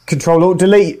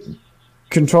Control-Alt-Delete.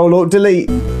 Control-Alt-Delete.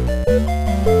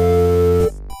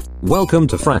 Welcome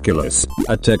to Fraculous,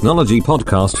 a technology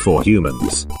podcast for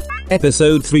humans.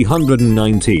 Episode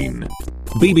 319.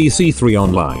 BBC Three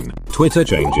Online, Twitter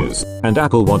changes, and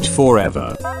Apple Watch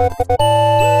forever.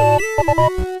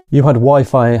 You had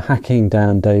Wi-Fi hacking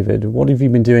down, David. What have you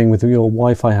been doing with your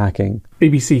Wi-Fi hacking?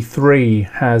 BBC Three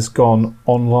has gone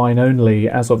online only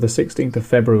as of the 16th of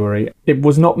February. It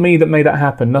was not me that made that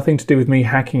happen. Nothing to do with me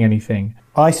hacking anything.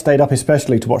 I stayed up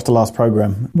especially to watch the last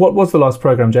programme. What was the last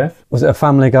programme, Jeff? Was it a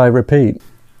Family Guy repeat?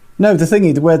 No, the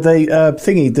thingy where they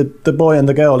the boy and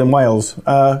the girl in Wales.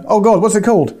 Oh God, what's it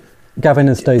called? Gavin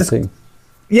and Stacey.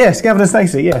 Yes, Gavin and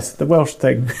Stacey. Yes, the Welsh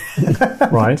thing.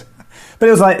 Right. But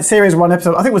it was like series 1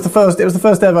 episode. I think it was the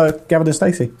first ever Gavin and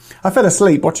Stacey. I fell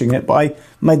asleep watching it, but I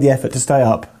made the effort to stay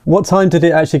up. What time did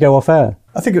it actually go off air?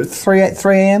 I think it was 3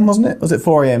 a.m, wasn't it? Was it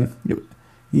 4 a.m?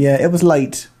 Yeah, it was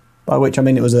late, by which I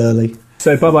mean it was early.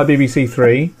 So bye-bye BBC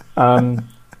Three.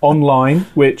 Online,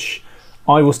 which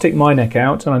I will stick my neck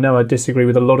out, and I know I disagree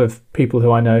with a lot of people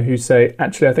who I know who say,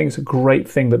 actually, I think it's a great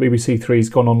thing that BBC Three's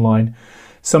gone online.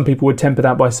 Some people would temper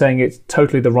that by saying it's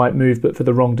totally the right move, but for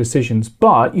the wrong decisions.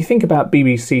 But you think about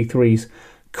BBC Three's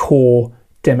core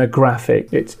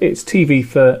demographic. It's TV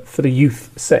for the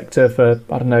youth sector for,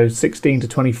 16 to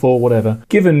 24, whatever.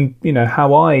 Given,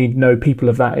 how I know people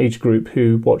of that age group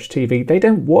who watch TV, they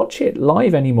don't watch it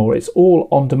live anymore. It's all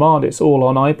on demand. It's all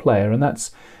on iPlayer, and that's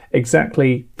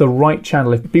exactly the right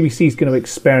channel. If BBC is going to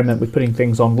experiment with putting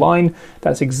things online,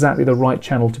 that's exactly the right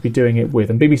channel to be doing it with.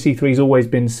 And BBC Three's always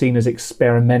been seen as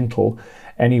experimental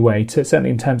anyway, certainly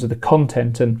in terms of the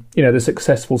content, and the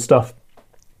successful stuff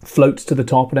floats to the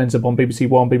top and ends up on BBC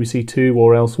One, BBC Two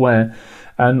or elsewhere.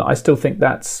 And I still think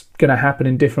that's going to happen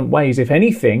in different ways. If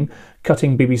anything,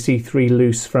 cutting BBC Three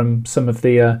loose from some of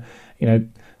the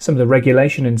some of the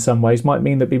regulation in some ways might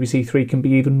mean that BBC Three can be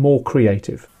even more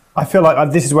creative. I feel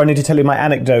like this is where I need to tell you my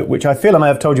anecdote, which I feel I may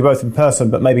have told you both in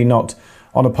person, but maybe not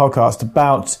on a podcast,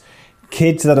 about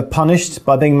kids that are punished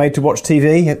by being made to watch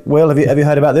TV. Will, have you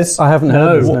heard about this? I haven't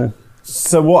heard this, no.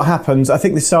 So what happens, I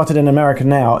think this started in America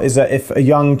now, is that if a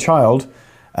young child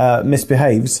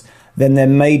misbehaves, then they're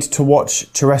made to watch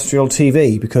terrestrial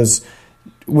TV because...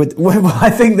 I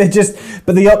think they're just,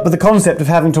 but the concept of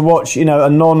having to watch, a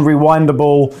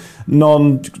non-rewindable,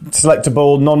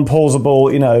 non-selectable,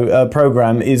 non-pausable,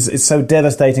 program is so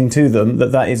devastating to them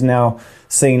that is now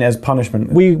seen as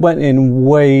punishment. We went in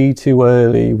way too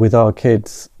early with our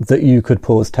kids that you could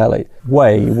pause telly.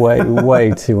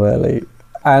 Way too early.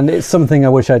 And it's something I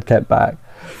wish I'd kept back,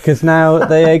 because now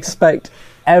they expect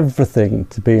everything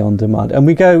to be on demand. And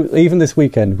we go, even this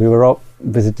weekend, we were up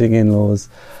visiting in-laws,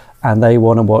 and they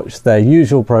want to watch their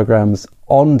usual programmes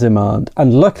on demand.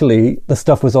 And luckily, the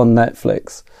stuff was on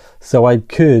Netflix, so I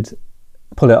could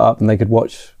pull it up and they could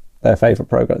watch their favourite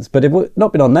programmes. But if it had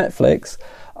not been on Netflix,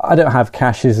 I don't have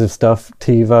caches of stuff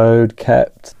TiVo'd,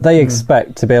 kept. They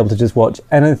expect to be able to just watch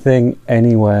anything,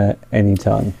 anywhere,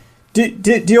 anytime. Do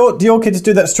your kids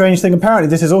do that strange thing? Apparently,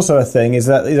 this is also a thing, is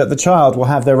that the child will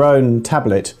have their own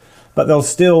tablet, but they'll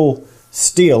still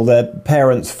steal their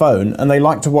parents' phone, and they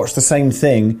like to watch the same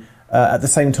thing at the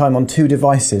same time on two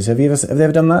devices. Have they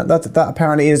ever done that? That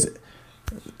apparently is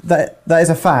that is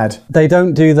a fad. They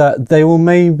don't do that. They will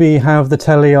maybe have the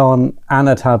telly on and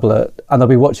a tablet, and they'll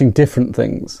be watching different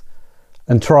things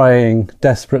and trying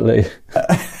desperately.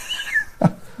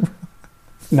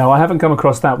 No, I haven't come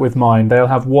across that with mine. They'll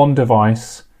have one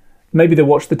device. Maybe they'll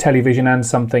watch the television and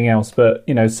something else, but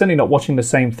certainly not watching the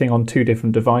same thing on two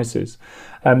different devices.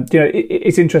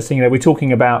 It's interesting. We're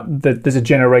talking about there's a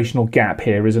generational gap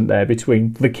here, isn't there,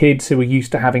 between the kids who are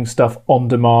used to having stuff on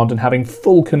demand and having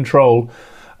full control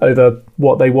over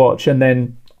what they watch, and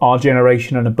then our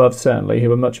generation and above, certainly,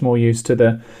 who are much more used to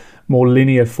the more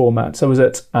linear format. So I was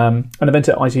at an event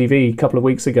at ITV a couple of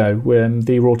weeks ago with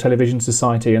the Royal Television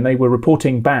Society, and they were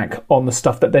reporting back on the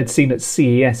stuff that they'd seen at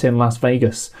CES in Las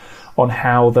Vegas, on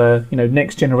how the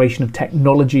next generation of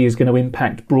technology is going to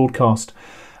impact broadcast.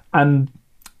 And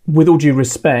with all due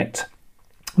respect,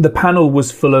 the panel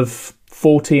was full of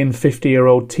 40 and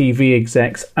 50-year-old TV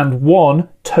execs and one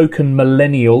token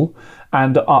millennial.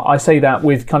 And I say that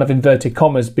with kind of inverted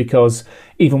commas, because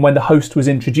even when the host was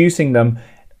introducing them,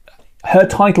 her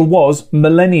title was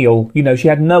millennial. She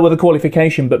had no other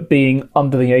qualification but being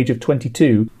under the age of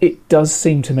 22. It does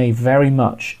seem to me very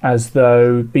much as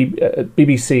though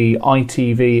BBC,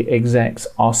 ITV execs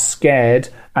are scared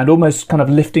and almost kind of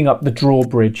lifting up the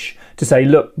drawbridge to say,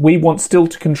 look, we want still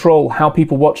to control how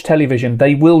people watch television.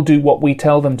 They will do what we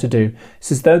tell them to do.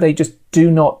 It's as though they just do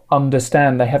not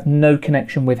understand. They have no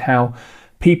connection with how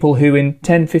people who in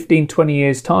 10, 15, 20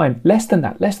 years' time, less than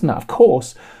that, of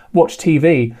course, watch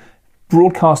TV.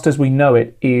 Broadcast as we know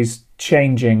it is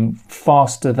changing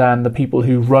faster than the people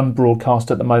who run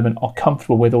broadcast at the moment are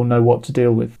comfortable with or know what to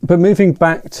deal with. But moving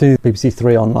back to BBC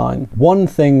Three Online, one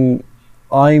thing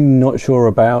I'm not sure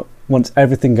about once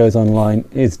everything goes online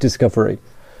is discovery.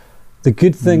 The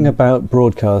good thing about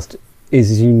broadcast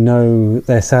is, you know,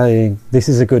 they're saying this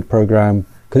is a good programme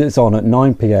because it's on at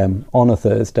 9 p.m. on a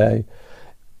Thursday.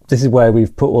 This is where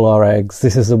we've put all our eggs.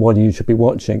 This is the one you should be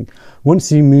watching.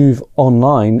 Once you move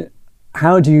online,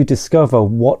 how do you discover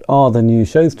what are the new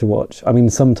shows to watch? I mean,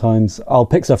 sometimes I'll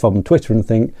pick stuff up on Twitter and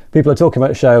think, people are talking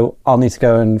about a show, I'll need to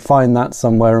go and find that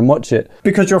somewhere and watch it.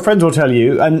 Because your friends will tell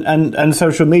you, and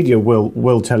social media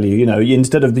will tell you, you know,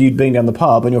 instead of you being down the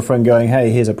pub and your friend going, hey,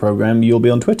 here's a programme, you'll be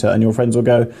on Twitter and your friends will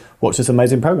go, watch this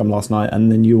amazing programme last night,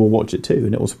 and then you will watch it too,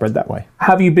 and it will spread that way.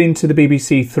 Have you been to the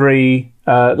BBC Three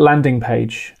landing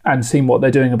page and seen what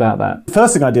they're doing about that?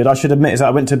 First thing I did, I should admit, is that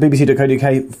I went to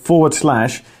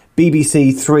bbc.co.uk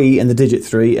BBC 3 and the digit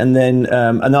 3, and then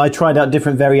I tried out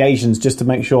different variations just to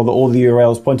make sure that all the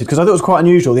URLs pointed, because I thought it was quite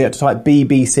unusual. You had to type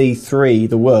BBC 3,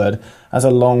 the word, as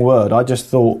a long word. I just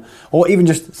thought, or even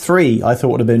just 3, I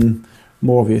thought would have been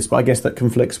more obvious, but I guess that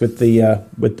conflicts with the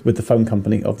with the phone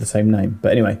company of the same name.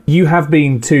 But anyway, you have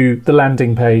been to the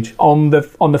landing page. On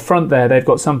the front there, they've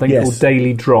got something called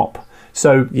Daily Drop.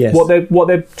 So what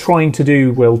they're trying to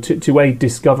do, Will, to aid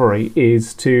discovery,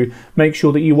 is to make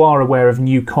sure that you are aware of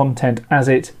new content as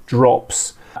it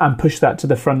drops and push that to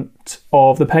the front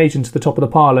of the page and to the top of the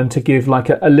pile, and to give like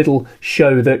a little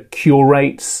show that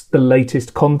curates the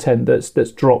latest content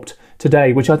that's dropped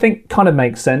today, which I think kind of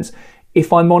makes sense.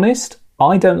 If I'm honest,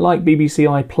 I don't like BBC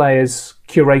iPlayer's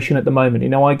curation at the moment. You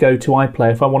know, I go to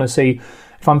iPlayer if I want to see.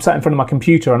 If I'm sat in front of my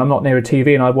computer and I'm not near a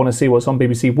TV and I want to see what's on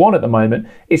BBC One at the moment,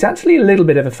 it's actually a little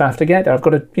bit of a faff to get there. I've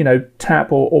got to, you know,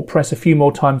 tap or press a few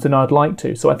more times than I'd like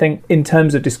to. So I think in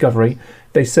terms of discovery,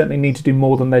 they certainly need to do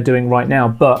more than they're doing right now.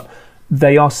 But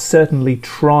they are certainly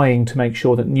trying to make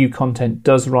sure that new content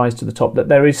does rise to the top, that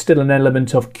there is still an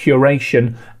element of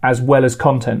curation as well as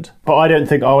content. But I don't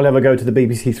think I will ever go to the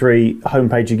BBC Three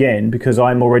homepage again, because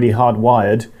I'm already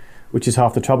hardwired, which is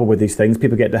half the trouble with these things.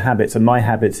 People get into habits, and my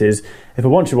habits is, if I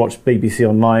want to watch BBC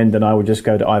online, then I will just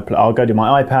go to iPlayer. I'll go to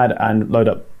my iPad and load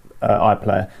up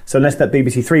iPlayer. So unless that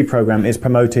BBC Three programme is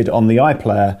promoted on the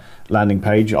iPlayer landing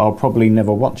page, I'll probably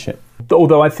never watch it.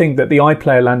 Although I think that the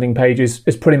iPlayer landing page is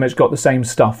pretty much got the same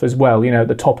stuff as well. You know, at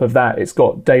the top of that, it's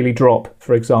got Daily Drop,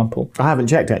 for example. I haven't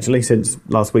checked, actually, since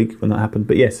last week when that happened,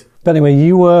 but yes. But anyway,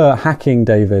 you were hacking,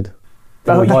 David.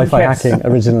 Wi-Fi hacking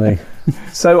originally.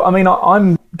 So, I mean,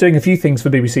 I'm doing a few things for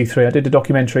BBC Three. I did a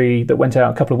documentary that went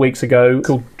out a couple of weeks ago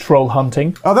called Troll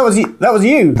Hunting. Oh, that was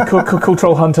you. called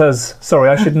Troll Hunters. Sorry,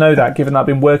 I should know that, given that I've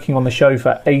been working on the show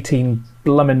for 18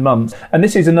 blooming months. And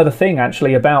this is another thing,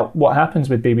 actually, about what happens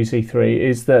with BBC Three,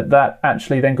 is that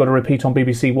actually then got a repeat on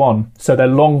BBC One. So their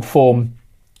long-form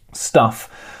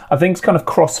stuff, I think, is kind of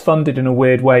cross-funded in a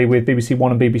weird way with BBC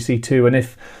One and BBC Two. And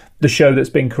if the show that's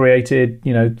been created,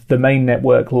 you know, the main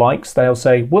network likes, they'll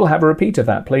say, we'll have a repeat of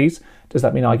that, please. Does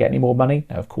that mean I get any more money?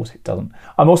 No, of course it doesn't.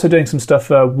 I'm also doing some stuff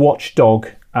for Watchdog.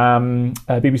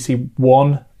 BBC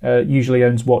One usually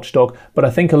owns Watchdog, but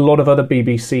I think a lot of other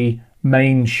BBC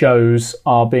main shows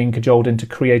are being cajoled into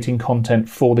creating content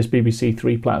for this BBC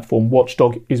Three platform.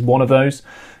 Watchdog is one of those.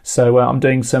 So I'm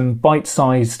doing some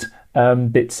bite-sized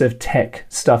bits of tech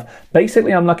stuff.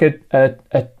 Basically, I'm like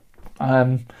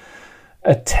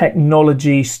a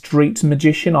technology street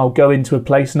magician. I'll go into a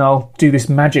place and I'll do this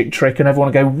magic trick and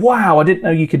everyone will go, wow, I didn't know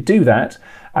you could do that.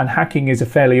 And hacking is a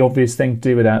fairly obvious thing to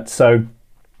do with that. So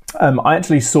I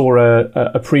actually saw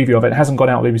a preview of it. It hasn't gone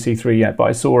out on BBC Three yet, but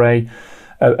I saw a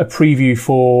preview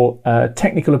for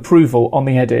technical approval on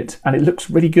the edit, and it looks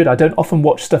really good. I don't often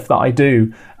watch stuff that I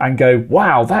do and go,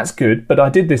 wow, that's good, but I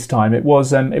did this time. It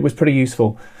was pretty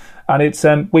useful. And it's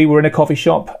we were in a coffee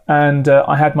shop and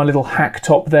I had my little hack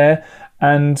top there,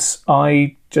 and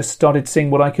I just started seeing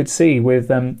what I could see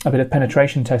with a bit of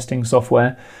penetration testing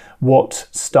software, what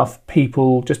stuff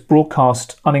people just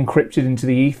broadcast unencrypted into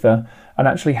the ether, and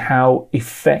actually how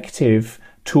effective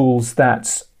tools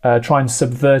that try and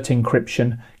subvert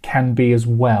encryption can be as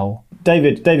well.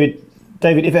 David,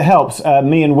 if it helps,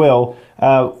 me and Will,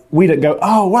 we don't go,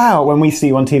 oh wow, when we see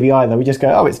you on TV either. We just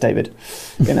go, oh, it's David.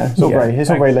 You know, it's all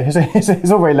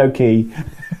it's all very low key.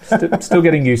 Still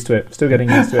getting used to it.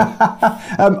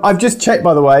 I've just checked,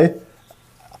 by the way.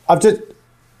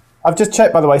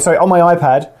 Sorry, on my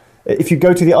iPad, if you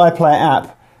go to the iPlayer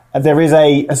app, there is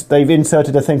they've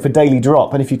inserted a thing for Daily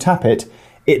Drop, and if you tap it,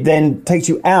 it then takes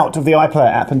you out of the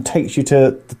iPlayer app and takes you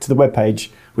to the webpage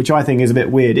which I think is a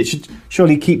bit weird. It should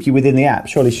surely keep you within the app.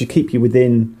 Surely it should keep you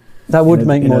within... That would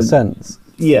make more sense.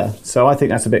 Yeah, so I think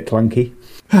that's a bit clunky.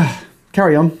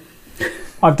 Carry on.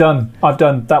 I've done.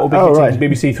 That will be hitting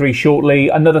BBC Three shortly.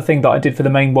 Another thing that I did for the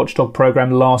main Watchdog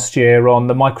programme last year on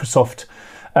the Microsoft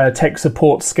tech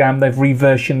support scam, they've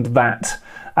reversioned that.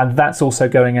 And that's also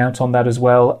going out on that as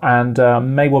well. And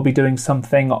may well be doing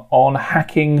something on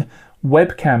hacking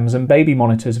webcams and baby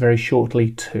monitors very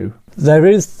shortly too. There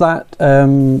is that...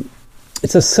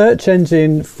 it's a search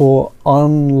engine for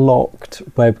unlocked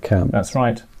webcams. That's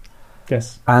right.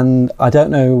 Yes. And I don't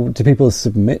know, do people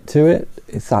submit to it?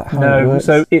 Is that how it works?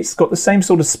 So it's got the same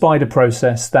sort of spider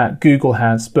process that Google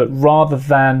has, but rather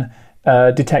than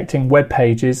detecting web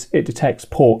pages, it detects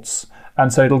ports.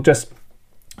 And so it'll just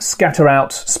scatter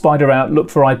out, spider out, look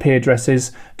for IP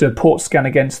addresses, do a port scan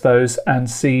against those and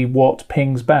see what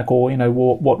pings back or,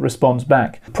 what responds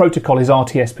back. Protocol is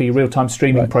RTSP, real-time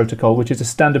streaming protocol, which is a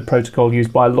standard protocol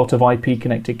used by a lot of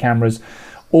IP-connected cameras.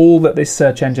 All that this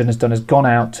search engine has done is gone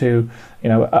out to,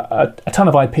 a ton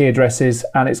of IP addresses,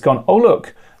 and it's gone, oh,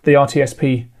 look, the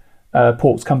RTSP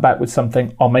ports come back with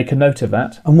something. I'll make a note of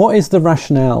that. And what is the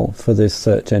rationale for this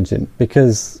search engine?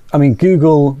 Because,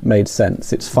 Google made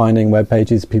sense. It's finding web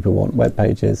pages. People want web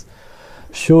pages.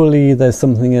 Surely there's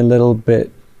something a little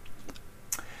bit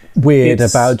weird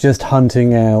about just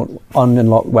hunting out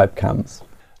unlocked webcams.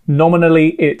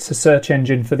 Nominally, it's a search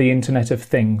engine for the Internet of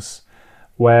Things,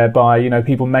 whereby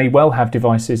people may well have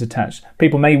devices attached.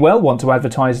 People may well want to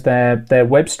advertise their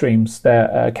web streams,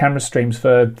 their camera streams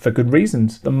for good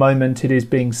reasons. At the moment, it is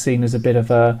being seen as a bit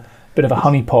of a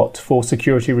honeypot for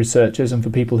security researchers and for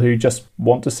people who just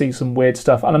want to see some weird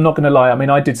stuff. And I'm not going to lie,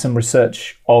 I did some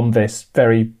research on this,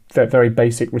 very, very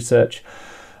basic research.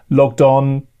 Logged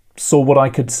on, saw what I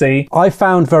could see. I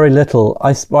found very little.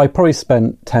 I probably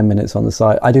spent 10 minutes on the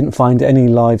site. I didn't find any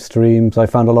live streams. I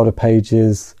found a lot of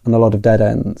pages and a lot of dead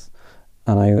ends.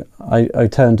 And I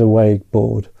turned away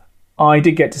bored. I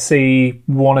did get to see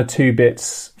one or two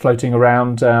bits floating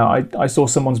around. I saw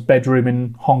someone's bedroom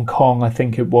in Hong Kong, I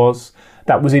think it was.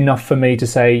 That was enough for me to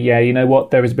say, yeah, you know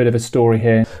what, there is a bit of a story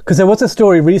here. Because there was a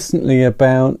story recently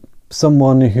about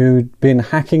someone who'd been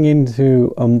hacking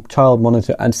into a child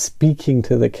monitor and speaking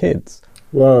to the kids.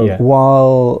 Whoa. Yeah.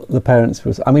 While the parents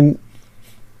was...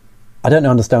 I don't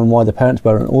understand why the parents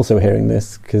weren't also hearing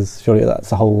this, because surely that's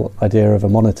the whole idea of a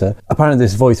monitor. Apparently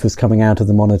this voice was coming out of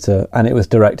the monitor and it was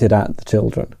directed at the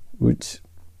children, which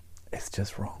is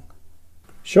just wrong.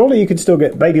 Surely you could still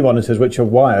get baby monitors which are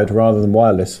wired rather than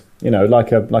wireless.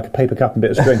 Like a paper cup and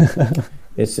bit of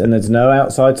string. And there's no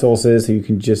outside sources, so it's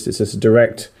just a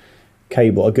direct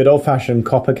cable, a good old-fashioned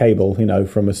copper cable,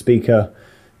 from a speaker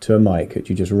to a mic that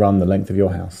you just run the length of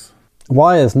your house.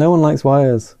 Wires. No one likes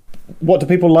wires. What do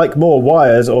people like more,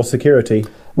 wires or security?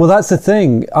 Well, that's the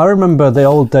thing. I remember the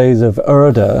old days of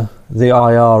Urda, the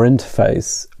IR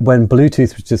interface, when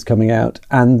Bluetooth was just coming out,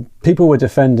 and people were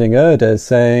defending Urda,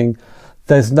 saying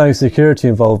there's no security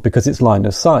involved because it's line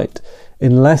of sight.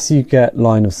 Unless you get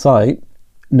line of sight,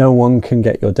 no one can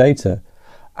get your data.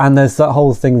 And there's that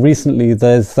whole thing recently,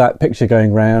 there's that picture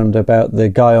going round about the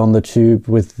guy on the tube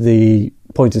with the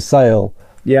point of sale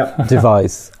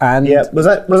device. And was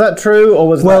that true, or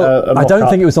was that a I don't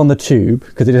think it was on the tube,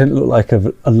 because it didn't look like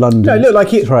a London No, it looked like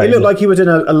he train. was in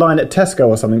a line at Tesco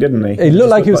or something, didn't he? It looked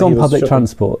like he was on public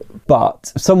transport.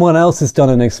 But someone else has done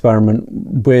an experiment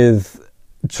with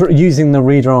using the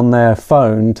reader on their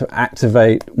phone to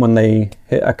activate when they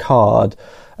hit a card,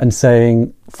 and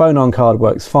saying phone on card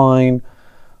works fine.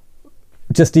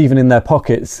 Just even in their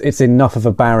pockets, it's enough of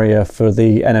a barrier for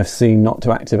the NFC not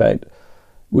to activate,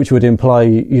 which would imply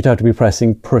you'd have to be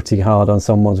pressing pretty hard on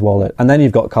someone's wallet. And then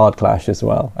you've got card clash as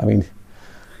well.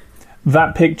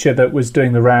 That picture that was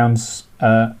doing the rounds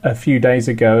a few days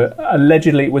ago,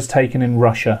 allegedly it was taken in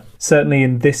Russia. Certainly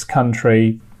in this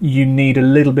country, you need a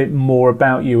little bit more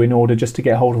about you in order just to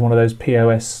get hold of one of those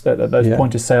POS, those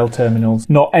point-of-sale terminals.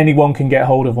 Not anyone can get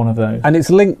hold of one of those. And it's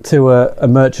linked to a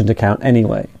merchant account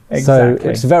anyway. Exactly. So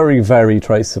it's very, very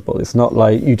traceable. It's not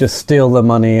like you just steal the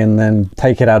money and then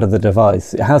take it out of the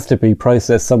device. It has to be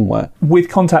processed somewhere. With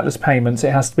contactless payments,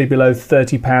 it has to be below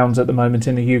 £30 at the moment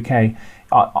in the UK.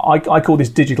 I call this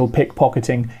digital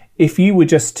pickpocketing. If you were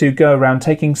just to go around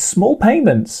taking small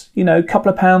payments, a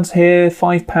couple of pounds here,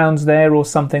 £5 there, or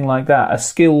something like that, a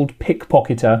skilled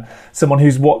pickpocketer, someone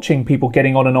who's watching people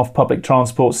getting on and off public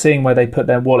transport, seeing where they put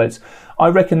their wallets, I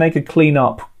reckon they could clean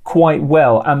up quite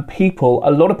well. And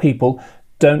a lot of people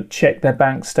don't check their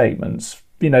bank statements.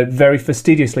 very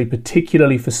fastidiously,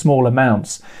 particularly for small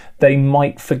amounts, they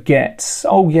might forget,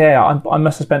 oh yeah, I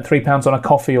must have spent £3 on a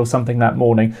coffee or something that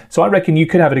morning. So I reckon you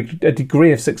could have a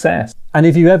degree of success. And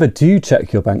if you ever do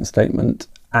check your bank statement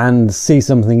and see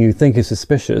something you think is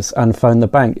suspicious and phone the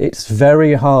bank, it's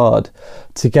very hard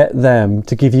to get them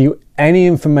to give you any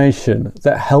information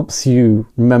that helps you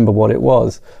remember what it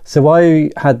was. So I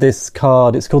had this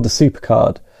card, it's called the Super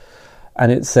Card, and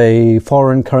it's a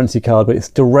foreign currency card, but it's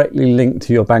directly linked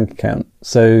to your bank account.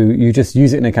 So you just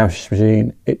use it in a cash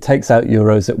machine, it takes out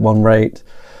euros at one rate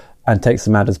and takes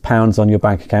them out as pounds on your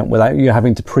bank account without you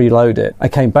having to preload it. I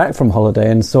came back from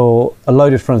holiday and saw a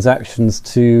load of transactions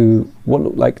to what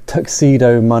looked like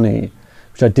Tuxedo money,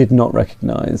 which I did not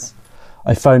recognise.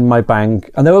 I phoned my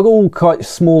bank, and they were all quite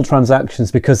small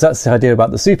transactions, because that's the idea about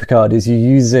the Supercard, is you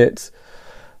use it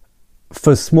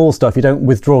for small stuff. You don't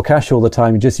withdraw cash all the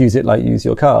time, you just use it like you use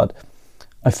your card.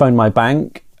 I phoned my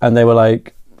bank and they were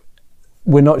like,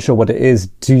 we're not sure what it is,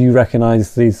 do you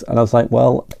recognise these? And I was like,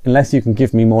 well, unless you can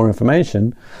give me more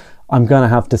information, I'm going to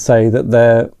have to say that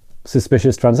they're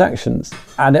suspicious transactions.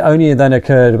 And it only then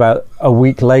occurred about a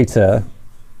week later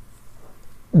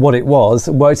what it was,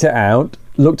 worked it out,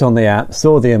 looked on the app,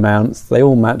 saw the amounts, they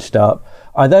all matched up.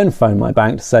 I then phoned my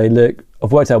bank to say, look,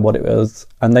 I've worked out what it was,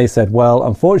 and they said, well,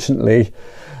 unfortunately,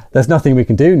 there's nothing we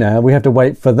can do now. We have to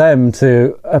wait for them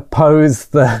to oppose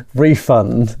the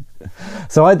refund.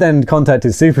 So I then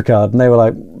contacted Supercard, and they were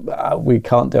like, we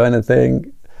can't do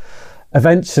anything.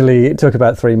 Eventually, it took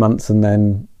about 3 months, and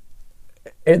then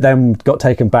it then got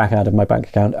taken back out of my bank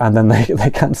account, and then they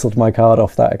cancelled my card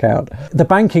off that account. The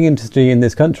banking industry in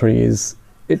this country it's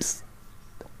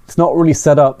not really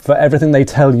set up for everything they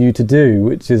tell you to do,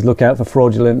 which is look out for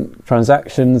fraudulent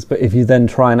transactions. But if you then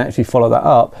try and actually follow that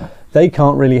up, they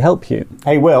can't really help you.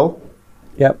 Hey, Will.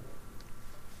 Yep.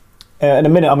 In a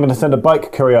minute, I'm going to send a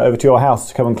bike courier over to your house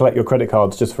to come and collect your credit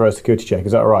cards just for a security check.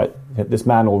 Is that all right? This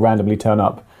man will randomly turn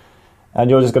up, and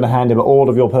you're just going to hand him all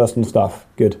of your personal stuff.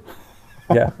 Good.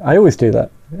 Yeah, I always do that.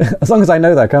 As long as I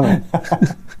know that coming.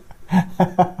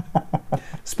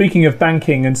 Speaking of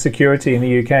banking and security in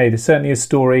the UK, there's certainly a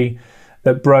story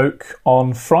that broke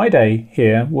on Friday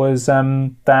here, was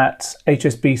that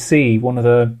HSBC, one of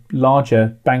the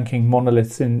larger banking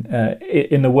monoliths in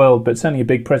the world, but certainly a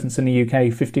big presence in the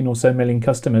UK, 15 or so million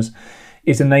customers,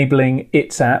 is enabling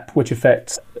its app, which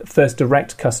affects First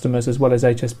Direct customers as well as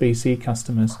HSBC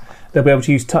customers. They'll be able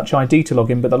to use Touch ID to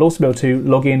log in, but they'll also be able to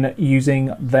log in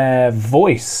using their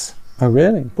voice. Oh,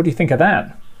 really? What do you think of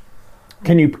that?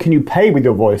 Can you pay with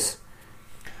your voice?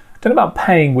 Don't know about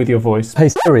paying with your voice. Pay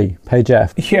Siri, pay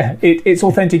Jeff. Yeah, it's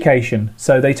authentication.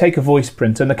 So they take a voice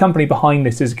print, and the company behind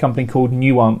this is a company called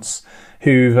Nuance,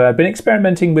 who've been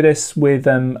experimenting with this with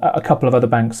a couple of other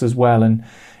banks as well. And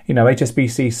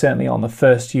HSBC certainly on the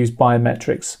first to use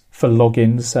biometrics for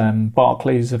logins.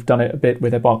 Barclays have done it a bit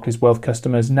with their Barclays Wealth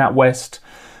customers. NatWest,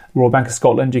 Royal Bank of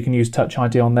Scotland, you can use Touch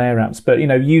ID on their apps. But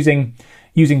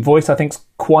using voice, I think, is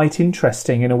quite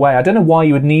interesting in a way. I don't know why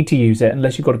you would need to use it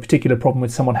unless you've got a particular problem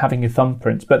with someone having your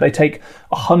thumbprint. But they take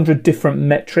 100 different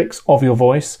metrics of your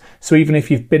voice. So even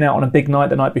if you've been out on a big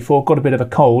night the night before, got a bit of a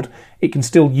cold, it can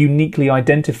still uniquely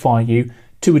identify you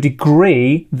to a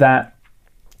degree that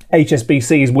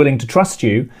HSBC is willing to trust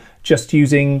you just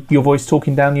using your voice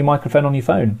talking down your microphone on your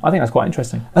phone. I think that's quite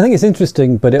interesting. I think it's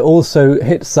interesting, but it also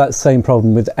hits that same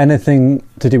problem with anything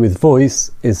to do with voice,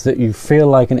 is that you feel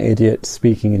like an idiot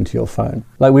speaking into your phone.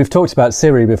 Like we've talked about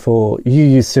Siri before. You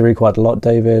use Siri quite a lot,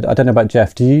 David. I don't know about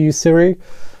Jeff. Do you use Siri?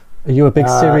 Are you a big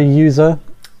Siri user?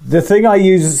 The thing I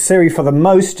use Siri for the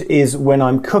most is when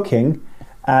I'm cooking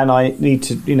and I need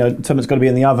to, something's got to be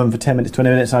in the oven for 10 minutes, 20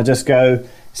 minutes, and I just go,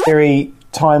 Siri,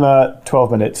 timer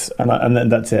 12 minutes, and then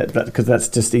that's it, because that's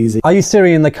just easy. I use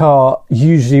Siri in the car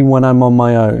usually when I'm on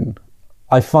my own.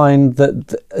 I find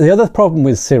that the other problem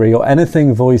with Siri or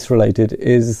anything voice related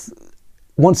is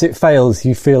once it fails,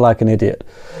 you feel like an idiot.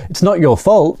 It's not your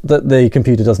fault that the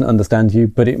computer doesn't understand you,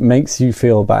 but it makes you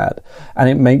feel bad, and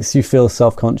it makes you feel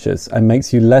self-conscious and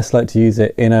makes you less likely to use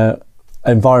it in a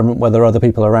environment where there are other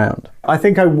people around. I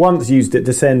think I once used it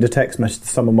to send a text message to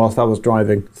someone whilst I was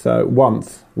driving. So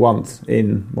once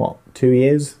in 2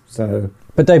 years. So.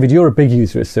 But David, you're a big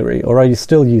user of Siri, or are you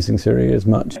still using Siri as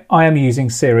much? I am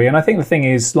using Siri, and I think the thing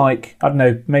is, like, I don't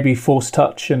know, maybe Force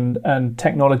Touch and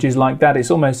technologies like that, it's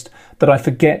almost that I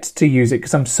forget to use it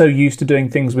because I'm so used to doing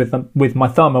things with my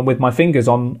thumb and with my fingers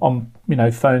on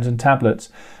phones and tablets,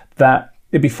 that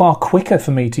it'd be far quicker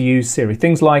for me to use Siri.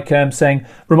 Things like saying,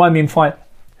 remind me in 5...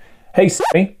 Hey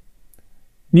Siri,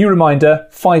 new reminder,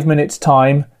 5 minutes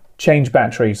time, change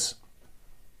batteries.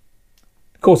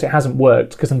 Of course, it hasn't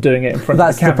worked because I'm doing it in front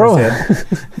of the cameras here.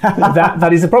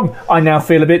 That is the problem. I now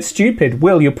feel a bit stupid.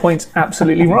 Will, your point's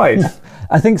absolutely right.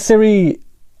 I think Siri,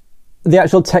 the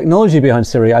actual technology behind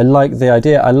Siri, I like the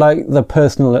idea. I like the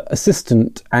personal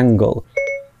assistant angle.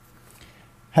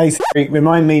 Hey Siri,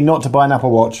 remind me not to buy an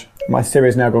Apple Watch. My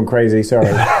Siri's now gone crazy, sorry.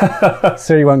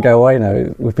 Siri won't go away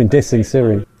now. We've been dissing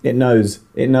Siri. It knows.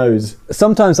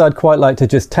 Sometimes I'd quite like to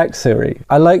just text Siri.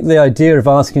 I like the idea of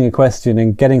asking a question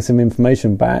and getting some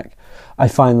information back. I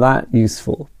find that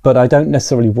useful, but I don't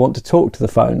necessarily want to talk to the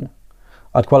phone.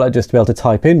 I'd quite like just to be able to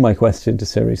type in my question to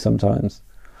Siri sometimes.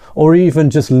 Or even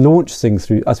just launch things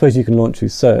through, I suppose you can launch through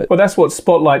search. Well, that's what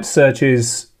Spotlight Search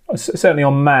is, certainly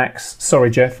on Macs. Sorry,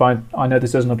 Jeff, I know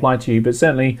this doesn't apply to you, but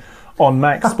certainly on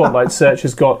Mac, Spotlight Search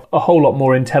has got a whole lot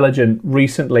more intelligent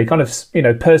recently, kind of,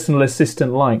 personal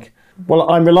assistant-like.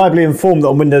 Well, I'm reliably informed that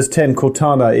on Windows 10,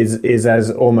 Cortana is as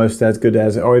almost as good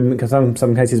as, or in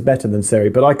some cases better than Siri,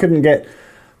 but I couldn't get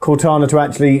Cortana to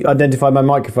actually identify my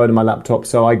microphone in my laptop,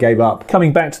 so I gave up.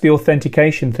 Coming back to the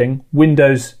authentication thing,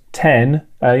 Windows 10,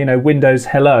 Windows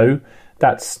Hello,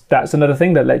 that's another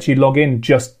thing that lets you log in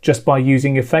just by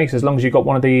using your face. As long as you've got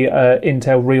one of the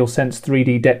Intel RealSense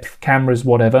 3D depth cameras,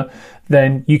 whatever,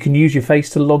 then you can use your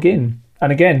face to log in.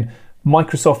 And again,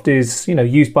 Microsoft is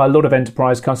used by a lot of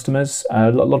enterprise customers,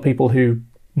 a lot of people who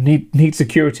need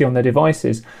security on their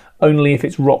devices. Only if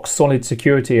it's rock solid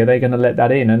security are they going to let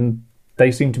that in, and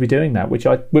they seem to be doing that, which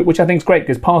I think is great,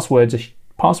 because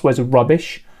passwords are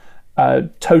rubbish,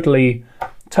 totally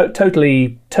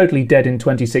dead in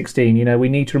 2016. We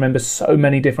need to remember so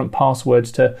many different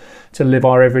passwords to live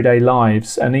our everyday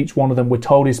lives, and each one of them we're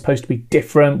told is supposed to be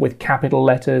different, with capital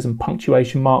letters and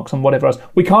punctuation marks and whatever else.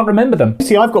 We can't remember them.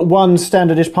 See, I've got one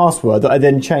standardish password that I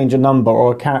then change a number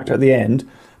or a character at the end,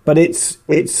 but it's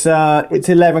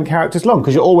 11 characters long,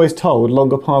 because you're always told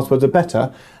longer passwords are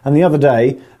better. And the other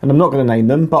day, and I'm not going to name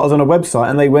them, but I was on a website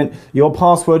and they went, your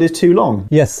password is too long.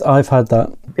 Yes, I've had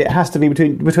that. It has to be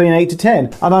between 8 to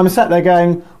 10. And I'm sat there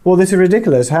going, well, this is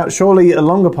ridiculous. Surely a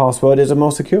longer password is a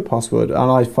more secure password.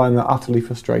 And I find that utterly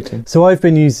frustrating. So I've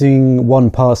been using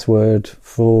 1Password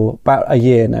for about a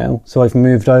year now. So I've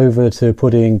moved over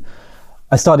to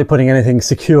I started putting anything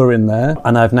secure in there,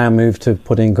 and I've now moved to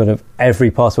putting kind of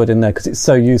every password in there, because it's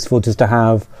so useful just to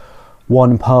have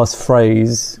one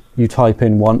passphrase you type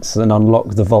in once and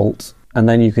unlock the vault, and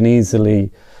then you can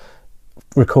easily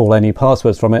recall any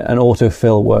passwords from it, and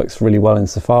autofill works really well in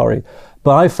Safari.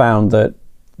 But I found that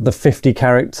the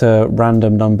 50-character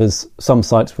random numbers, some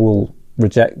sites will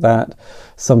reject that,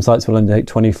 some sites will only take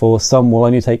 24, some will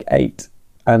only take 8,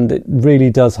 and it really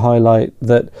does highlight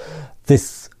that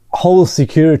this whole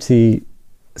security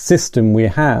system we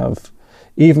have,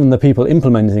 even the people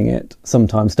implementing it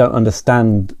sometimes don't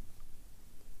understand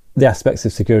the aspects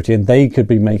of security, and they could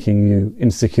be making you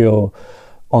insecure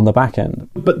on the back end.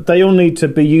 But they all need to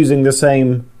be using the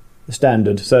same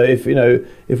standard. So if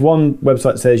one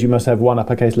website says you must have one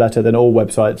uppercase letter, then all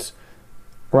websites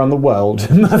around the world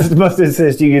must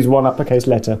insist you use one uppercase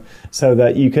letter, so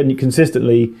that you can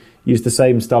consistently use the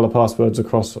same style of passwords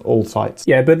across all sites.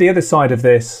 Yeah, but the other side of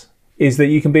this is that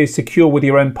you can be as secure with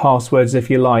your own passwords if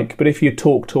you like, but if you're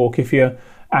TalkTalk, if you're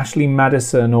Ashley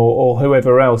Madison or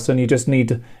whoever else, and you just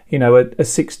need a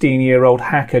 16-year-old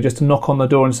hacker just to knock on the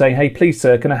door and say, hey, please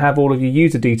sir, can I have all of your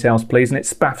user details please, and it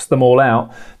spaffs them all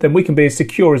out, then we can be as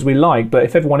secure as we like. But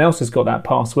if everyone else has got that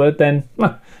password, then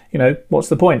what's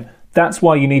the point? That's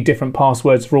why you need different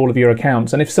passwords for all of your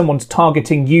accounts. And if someone's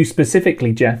targeting you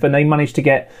specifically, Jeff, and they manage to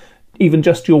get even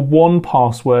just your one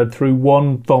password through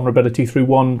one vulnerability, through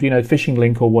one phishing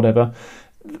link or whatever,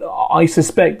 I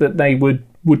suspect that they would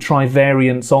try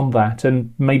variants on that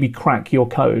and maybe crack your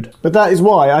code. But that is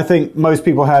why I think most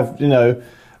people have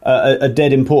a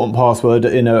dead important password,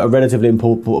 a relatively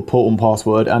important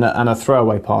password, and a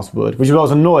throwaway password, which I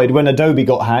was annoyed when Adobe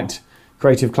got hacked,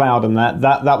 Creative Cloud, and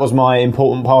that was my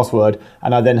important password,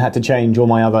 and I then had to change all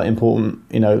my other important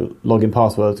login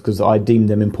passwords because I deemed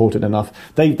them important enough.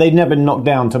 They'd never been knocked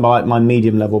down to my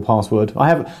medium level password. I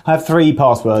have 3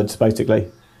 passwords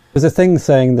basically. There's a thing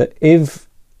saying that if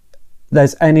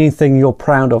there's anything you're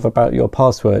proud of about your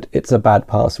password, it's a bad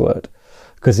password,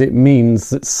 because it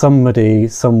means that somebody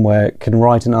somewhere can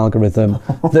write an algorithm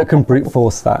that can brute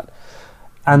force that.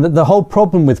 And the whole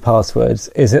problem with passwords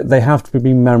is that they have to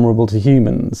be memorable to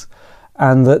humans,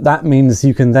 and that means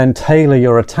you can then tailor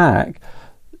your attack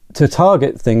to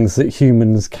target things that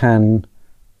humans can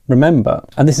remember.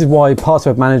 And this is why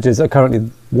password managers are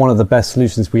currently one of the best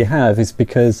solutions we have, is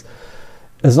because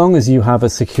as long as you have a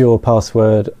secure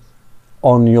password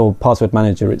on your password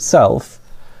manager itself,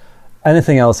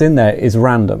 anything else in there is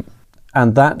random.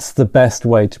 And that's the best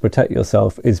way to protect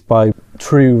yourself, is by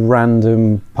true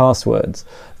random passwords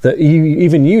that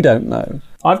even you don't know.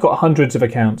 I've got hundreds of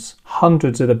accounts,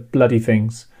 hundreds of the bloody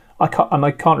things. I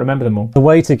can't remember them all. The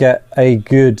way to get a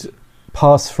good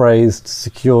passphrase to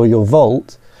secure your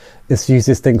vault is to use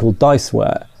this thing called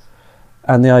Diceware.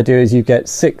 And the idea is you get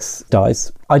 6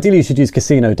 dice. Ideally, you should use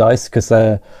casino dice because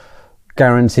they're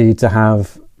guaranteed to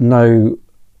have no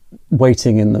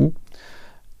weighting in them.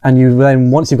 And you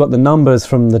then, once you've got the numbers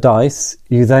from the dice,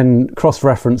 you then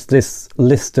cross-reference this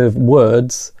list of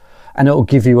words and it will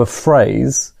give you a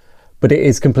phrase, but it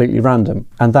is completely random.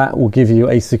 And that will give you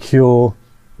a secure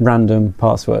random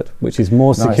password, which is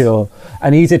more secure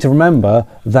and easier to remember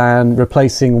than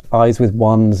replacing I's with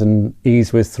 1s and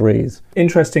E's with 3s.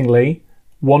 Interestingly,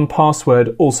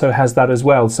 1Password also has that as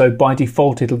well. So by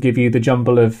default, it'll give you the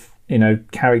jumble of,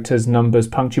 characters, numbers,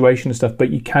 punctuation and stuff, but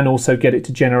you can also get it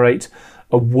to generate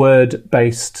a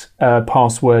word-based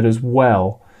password as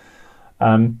well.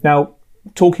 Now,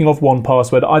 talking of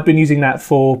 1Password, I've been using that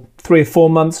for 3 or 4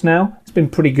 months now. It's been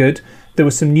pretty good. There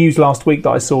was some news last week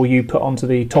that I saw you put onto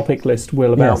the topic list,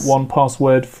 Will, about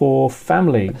 1Password for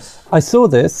families. I saw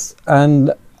this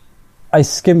and I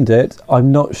skimmed it.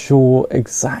 I'm not sure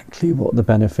exactly what the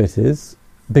benefit is,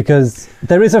 because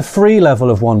there is a free level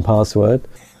of 1Password.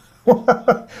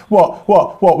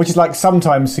 What? Which is like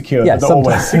sometimes secure, but not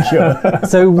always secure.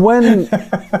 So when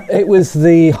it was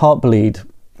the Heartbleed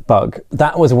bug,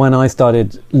 that was when I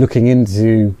started looking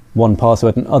into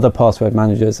 1Password and other password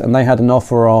managers, and they had an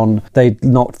offer on, they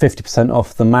knocked 50%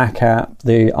 off the Mac app,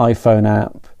 the iPhone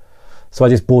app. So I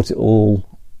just bought it all,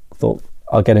 thought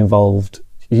I'll get involved,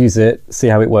 use it, see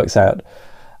how it works out.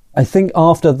 I think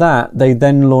after that, they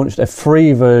then launched a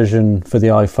free version for the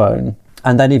iPhone.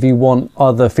 And then if you want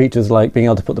other features like being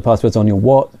able to put the passwords on your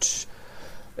watch,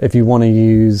 if you want to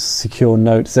use secure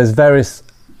notes, there's various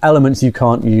elements you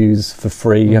can't use for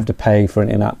free. You have to pay for an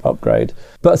in-app upgrade.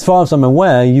 But as far as I'm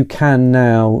aware, you can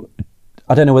now,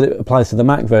 I don't know whether it applies to the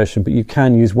Mac version, but you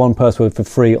can use 1Password for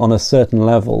free on a certain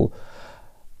level.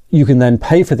 You can then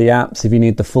pay for the apps if you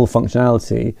need the full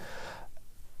functionality.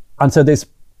 And so this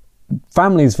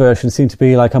family's version seemed to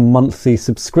be like a monthly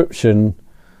subscription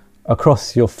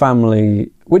across your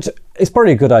family, which is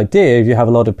probably a good idea if you have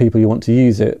a lot of people you want to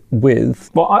use it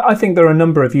with. Well, I think there are a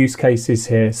number of use cases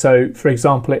here. So, for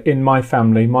example, in my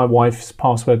family, my wife's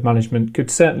password management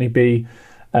could certainly be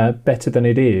better than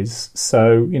it is.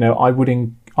 So, I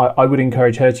would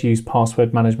encourage her to use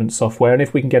password management software. And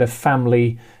if we can get a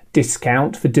family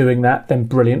discount for doing that, then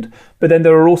brilliant. But then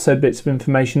there are also bits of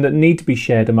information that need to be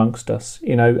shared amongst us.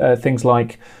 Things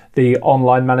like the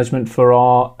online management for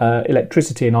our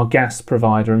electricity and our gas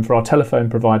provider and for our telephone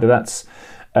provider. That's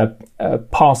a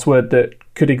password that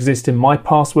could exist in my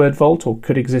password vault or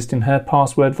could exist in her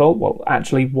password vault. Well,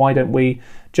 actually, why don't we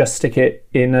just stick it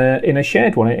in a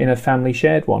shared one, in a family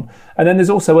shared one? And then there's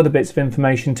also other bits of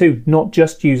information too, not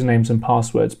just usernames and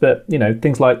passwords, but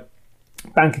things like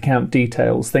bank account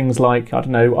details, things like,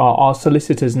 our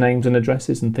solicitors' names and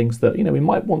addresses and things that, we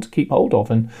might want to keep hold of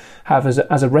and have as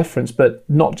a reference, but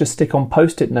not just stick on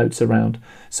post-it notes around.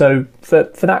 So for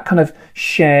that kind of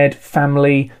shared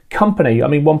family company,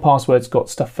 1Password's got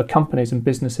stuff for companies and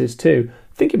businesses too.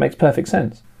 I think it makes perfect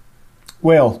sense.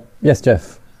 Will. Yes,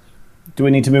 Jeff. Do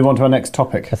we need to move on to our next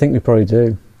topic? I think we probably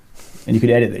do. And you can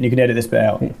edit this bit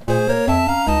out.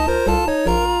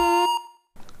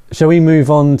 Shall we move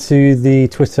on to the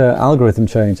Twitter algorithm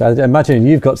change? I imagine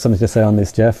you've got something to say on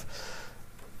this, Jeff.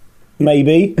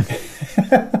 Maybe.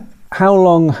 How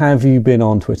long have you been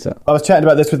on Twitter? I was chatting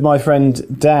about this with my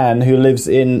friend Dan, who lives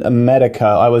in America.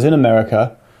 I was in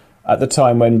America at the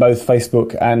time when both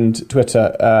Facebook and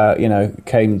Twitter,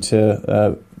 came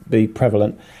to be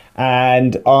prevalent.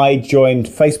 And I joined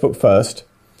Facebook first.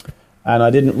 And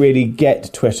I didn't really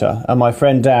get Twitter. And my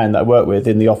friend Dan that I work with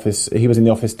in the office, he was in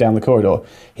the office down the corridor,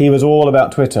 he was all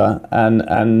about Twitter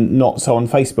and not so on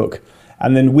Facebook.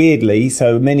 And then weirdly,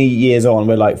 so many years on,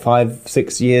 we're like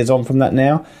 5-6 years on from that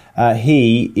now,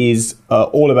 he is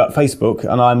all about Facebook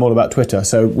and I'm all about Twitter.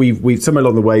 So we've somewhere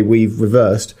along the way, we've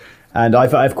reversed. And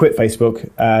I've quit Facebook,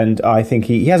 and I think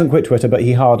he hasn't quit Twitter, but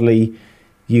he hardly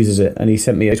uses it. And he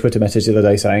sent me a Twitter message the other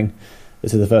day saying,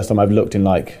 this is the first time I've looked in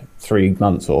like 3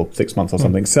 months or 6 months or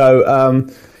something. So,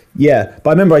 but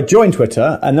I remember I joined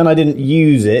Twitter and then I didn't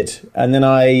use it. And then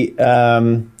I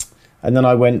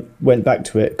went back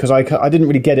to it because I didn't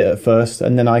really get it at first.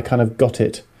 And then I kind of got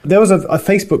it. There was a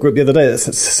Facebook group the other day that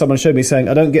someone showed me saying,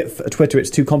 I don't get Twitter, it's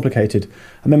too complicated.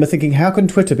 I remember thinking, how can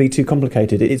Twitter be too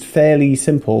complicated? It's fairly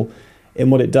simple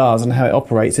in what it does and how it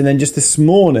operates. And then just this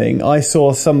morning, I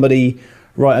saw somebody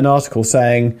write an article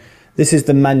saying, this is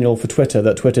the manual for Twitter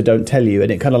that Twitter don't tell you,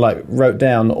 and it kind of like wrote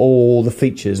down all the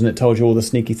features, and it told you all the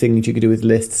sneaky things you could do with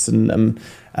lists and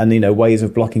ways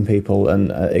of blocking people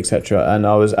and etc. And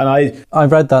I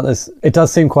read that. It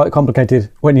does seem quite complicated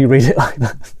when you read it like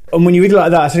that. And when you read it like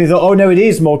that, I suddenly thought, oh no, it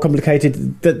is more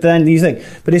complicated than you think.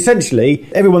 But essentially,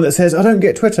 everyone that says, I don't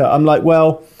get Twitter, I'm like,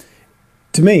 well,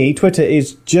 to me, Twitter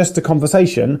is just a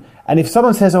conversation. And if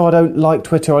someone says, oh, I don't like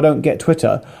Twitter, I don't get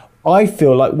Twitter, I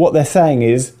feel like what they're saying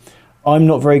is, I'm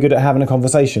not very good at having a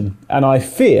conversation. And I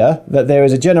fear that there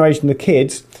is a generation of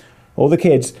kids,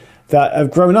 that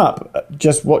have grown up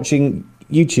just watching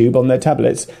YouTube on their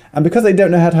tablets, and because they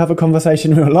don't know how to have a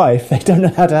conversation in real life, they don't know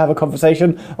how to have a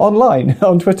conversation online,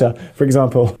 on Twitter, for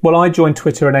example. Well, I joined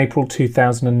Twitter in April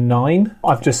 2009.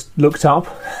 I've just looked up.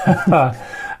 So,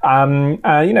 I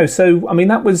mean,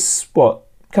 that was,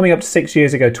 coming up to 6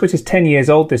 years ago. Twitter's 10 years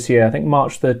old this year. I think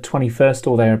March the 21st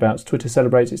or thereabouts. Twitter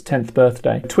celebrates its 10th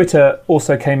birthday. Twitter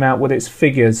also came out with its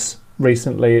figures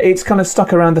recently. It's kind of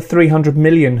stuck around the 300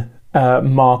 million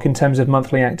mark in terms of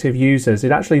monthly active users.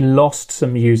 It actually lost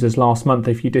some users last month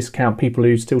if you discount people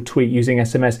who still tweet using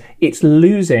SMS. It's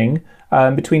losing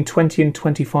between $20 and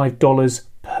 $25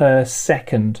 per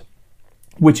second,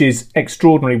 which is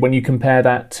extraordinary when you compare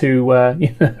that to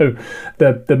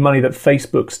the money that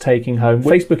Facebook's taking home.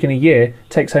 Facebook in a year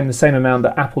takes home the same amount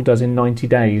that Apple does in 90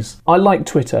 days. I like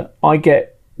Twitter. I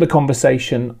get the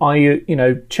conversation. I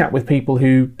chat with people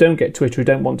who don't get Twitter, who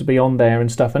don't want to be on there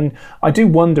and stuff. And I do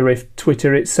wonder if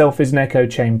Twitter itself is an echo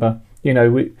chamber.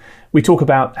 We talk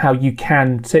about how you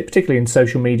can, particularly in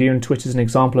social media, and Twitter's an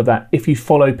example of that. If you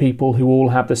follow people who all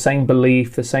have the same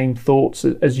belief, the same thoughts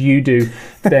as you do,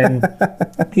 then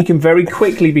you can very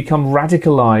quickly become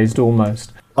radicalised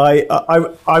almost. I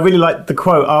really liked the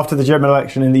quote after the German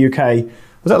election in the UK.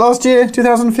 Was that last year,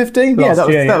 2015?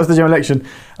 That was the general election.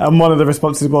 And one of the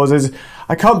responses was,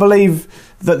 I can't believe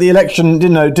that the election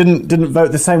didn't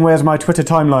vote the same way as my Twitter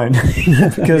timeline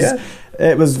because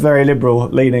it was very liberal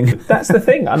leaning. That's the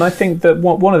thing. And I think that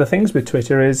one of the things with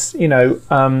Twitter is,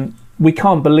 we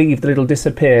can't believe that it'll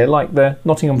disappear, like the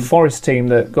Nottingham Forest team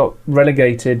that got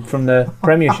relegated from the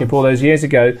Premiership all those years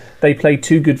ago. They played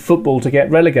too good football to get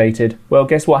relegated. Well,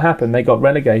 guess what happened? They got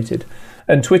relegated.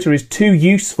 And Twitter is too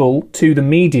useful to the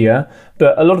media,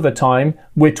 but a lot of the time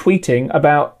we're tweeting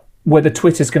about whether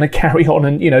Twitter's going to carry on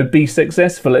and, be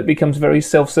successful. It becomes very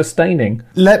self-sustaining.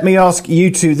 Let me ask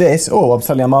you two this.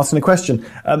 I'm asking a question.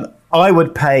 I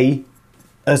would pay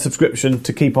a subscription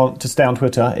to stay on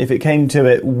Twitter. If it came to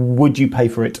it, would you pay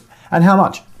for it? And how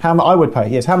much? I would pay,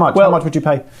 yes. How much? How much would you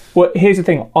pay? Well, here's the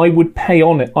thing. I would pay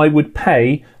on it. I would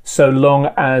pay so long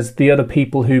as the other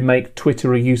people who make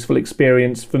Twitter a useful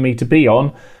experience for me to be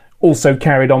on also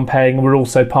carried on paying and were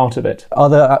also part of it.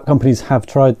 Other app companies have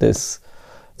tried this.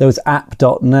 There was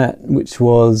app.net, which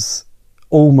was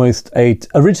almost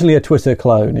originally a Twitter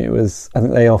clone. I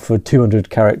think they offered 200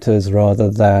 characters rather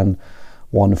than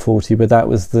 140, but that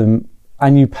was them.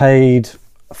 And you paid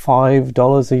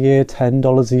 $5 a year,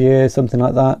 $10 a year, something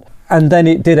like that. And then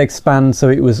it did expand, so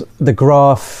it was the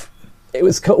graph. It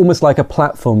was almost like a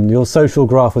platform. Your social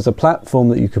graph was a platform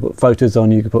that you could put photos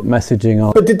on, you could put messaging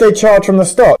on. But did they charge from the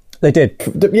start? They did.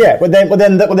 Yeah, well then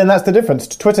that's the difference.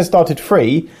 Twitter started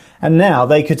free, and now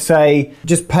they could say,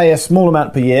 just pay a small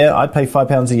amount per year. I'd pay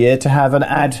 £5 a year to have an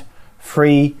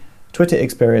ad-free Twitter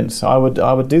experience. I would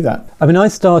do that. I mean, I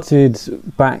started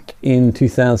back in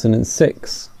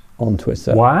 2006 on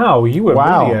Twitter. Wow, you were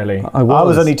really early. I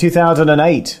was only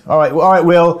 2008. All right,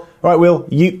 Will,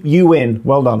 you win.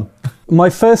 Well done.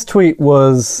 My first tweet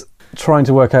was trying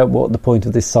to work out what the point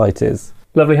of this site is.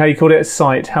 Lovely how you called it a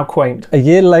site. How quaint. A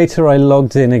year later, I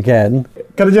logged in again.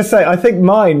 Can I just say, I think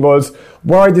mine was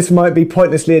worried this might be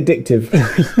pointlessly addictive.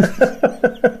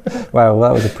 Wow,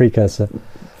 that was a precursor.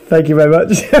 Thank you very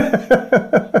much.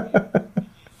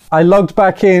 I logged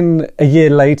back in a year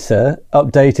later,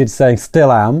 updated saying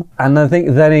still am. And I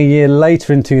think then a year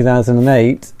later in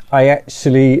 2008, I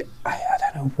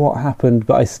don't know what happened,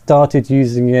 but I started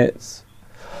using it.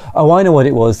 Oh, I know what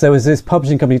it was. There was this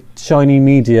publishing company, Shiny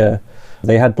Media.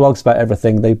 They had blogs about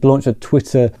everything. They launched a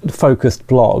Twitter-focused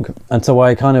blog. And so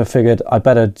I kind of figured I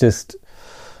better just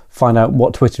find out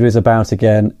what Twitter is about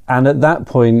again. And at that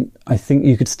point, I think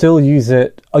you could still use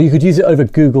it. Oh, you could use it over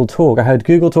Google Talk. I had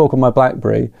Google Talk on my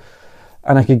BlackBerry,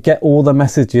 and I could get all the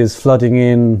messages flooding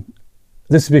in.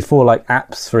 This was before like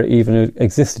apps for it even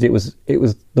existed. It was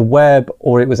the web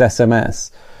or it was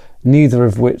SMS. Neither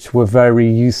of which were very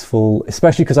useful,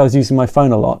 especially because I was using my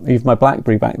phone a lot, even my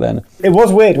BlackBerry back then. It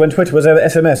was weird when Twitter was over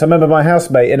SMS. I remember my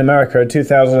housemate in America in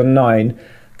 2009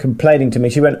 complaining to me.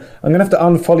 She went, "I'm going to have to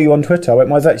unfollow you on Twitter." I went,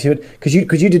 "Why is that?" She went, "Because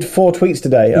you did 4 tweets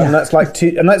today, and that's like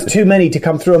that's too many to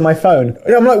come through on my phone."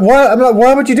 I'm like,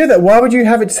 why would you do that? Why would you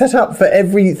have it set up for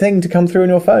everything to come through on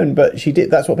your phone? But she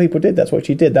did. That's what people did. That's what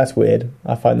she did. That's weird.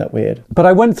 I find that weird. But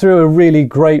I went through a really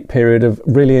great period of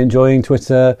really enjoying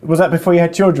Twitter. Was that before you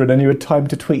had children and you had time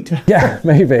to tweet? Yeah,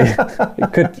 maybe.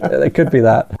 It could be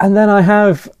that. And then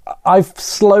I've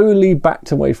slowly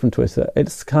backed away from Twitter.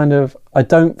 It's kind of, I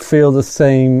don't feel the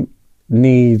same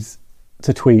need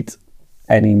to tweet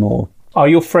anymore. Are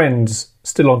your friends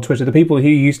still on Twitter? The people who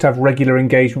you used to have regular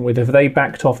engagement with, have they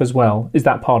backed off as well? Is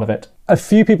that part of it? A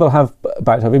few people have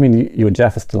backed off. I mean, you and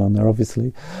Jeff are still on there,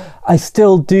 obviously. I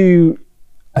still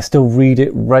read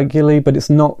it regularly, but it's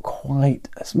not quite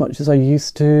as much as I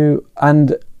used to.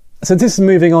 And so this is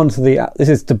moving on to this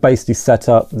is to basically set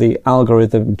up the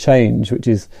algorithm change, which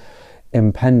is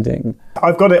impending.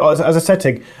 I've got it as a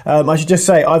setting. I should just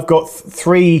say I've got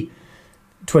 3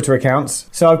 Twitter accounts.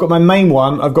 So I've got my main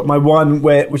one. I've got my one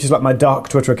which is like my dark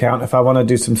Twitter account if I want to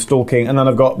do some stalking, and then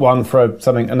I've got one for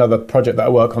another project that I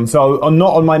work on. So I'm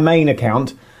not on my main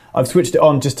account. I've switched it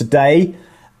on just today,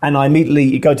 and I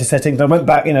immediately go to settings. I went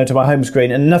back, to my home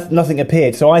screen, and nothing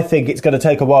appeared. So I think it's going to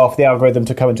take a while for the algorithm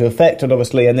to come into effect, and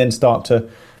obviously, and then start to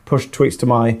push tweets to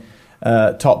my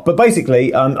top. But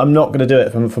basically, I'm not going to do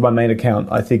it for my main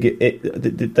account. I think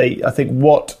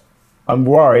I'm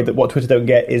worried that what Twitter don't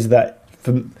get is that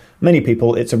for many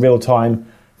people, it's a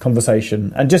real-time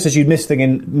conversation. And just as you miss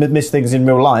things in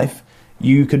real life,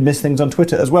 you can miss things on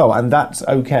Twitter as well, and that's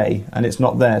okay. And it's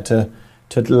not there to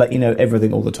let you know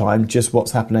everything all the time, just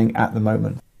what's happening at the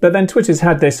moment. But then Twitter's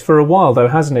had this for a while, though,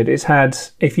 hasn't it? It's had,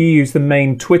 if you use the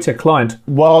main Twitter client...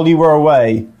 While you were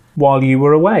away.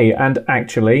 And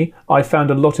actually, I found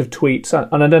a lot of tweets,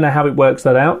 and I don't know how it works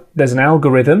that out. There's an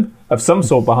algorithm of some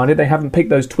sort behind it. They haven't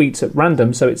picked those tweets at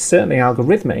random, so it's certainly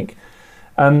algorithmic.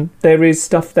 There is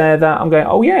stuff there that I'm going,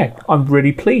 oh yeah, I'm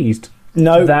really pleased.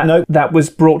 That was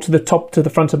brought to the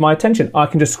front of my attention. I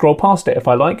can just scroll past it if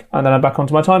I like, and then I'm back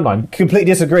onto my timeline. Completely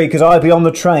disagree, because I'd be on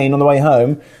the train on the way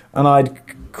home, and I'd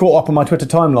caught up on my Twitter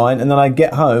timeline, and then I'd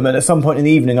get home, and at some point in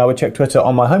the evening I would check Twitter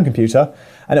on my home computer,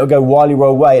 and it would go while you were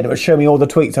away, and it would show me all the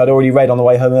tweets I'd already read on the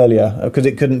way home earlier, because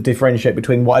it couldn't differentiate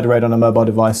between what I'd read on a mobile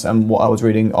device and what I was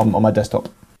reading on my desktop.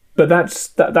 But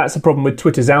that's a problem with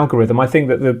Twitter's algorithm. I think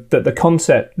that the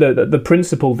concept, the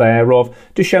principle there of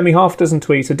just show me half a dozen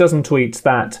tweets, a dozen tweets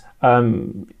that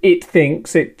it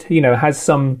thinks it has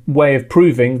some way of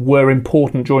proving were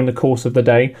important during the course of the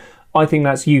day. I think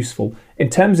that's useful. In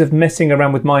terms of messing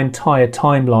around with my entire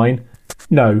timeline,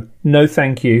 no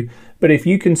thank you. But if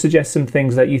you can suggest some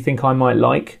things that you think I might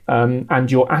like,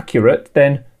 and you're accurate,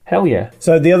 then hell yeah.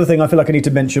 So the other thing I feel like I need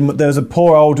to mention, there's a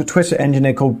poor old Twitter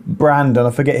engineer called Brandon,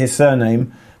 I forget his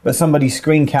surname, but somebody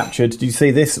screen captured, did you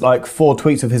see this, like 4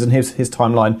 tweets of his and his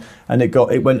timeline, and it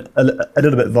went a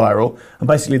little bit viral. And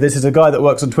basically this is a guy that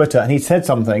works on Twitter, and he said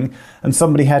something, and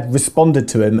somebody had responded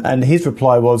to him, and his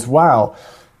reply was, wow,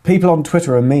 people on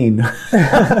Twitter are mean.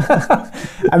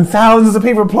 And thousands of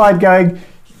people replied going,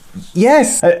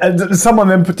 yes. And someone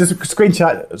then screen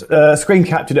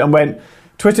captured it and went,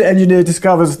 Twitter engineer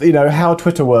discovers, how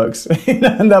Twitter works.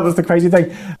 And that was the crazy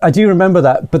thing. I do remember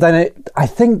that, but then I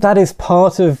think that is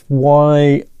part of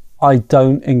why I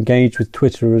don't engage with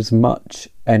Twitter as much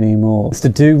anymore. It's to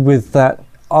do with that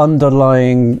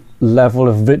underlying level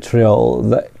of vitriol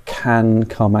that can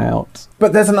come out.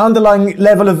 But there's an underlying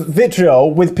level of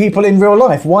vitriol with people in real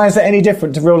life. Why is it any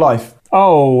different to real life?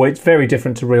 Oh, it's very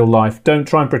different to real life. Don't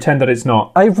try and pretend that it's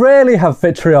not. I rarely have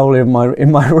vitriol in my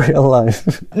real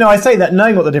life. No, I say that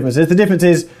knowing what the difference is. The difference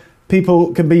is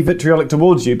people can be vitriolic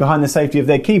towards you behind the safety of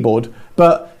their keyboard,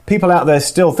 but people out there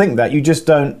still think that. You just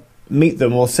don't meet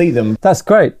them or see them. That's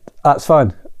great. That's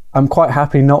fine. I'm quite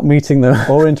happy not meeting them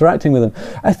or interacting with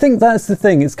them. I think that's the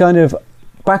thing. It's kind of,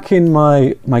 back in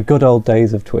my good old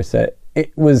days of Twitter,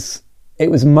 it was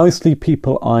mostly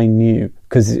people I knew,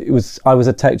 because I was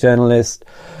a tech journalist.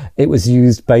 It was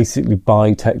used basically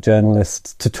by tech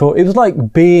journalists to talk. It was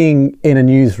like being in a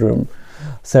newsroom.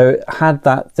 So it had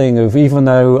that thing of, even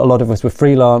though a lot of us were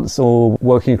freelance or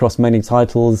working across many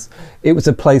titles, it was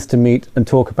a place to meet and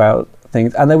talk about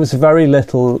things. And there was very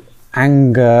little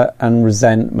anger and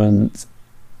resentment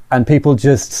and people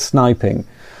just sniping.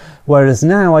 Whereas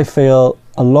now I feel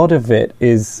a lot of it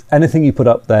is anything you put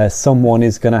up there, someone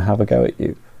is going to have a go at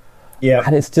you. Yeah.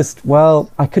 And it's just,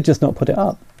 well, I could just not put it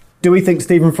up. Do we think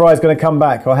Stephen Fry is going to come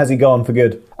back, or has he gone for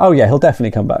good? Oh yeah, he'll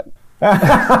definitely come back.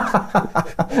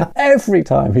 Every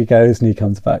time he goes and he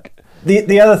comes back.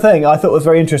 The other thing I thought was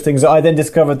very interesting is that I then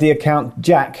discovered the account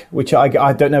Jack, which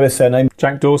I don't know his surname,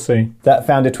 Jack Dorsey. that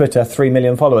founded Twitter, 3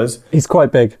 million followers. He's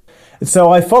quite big.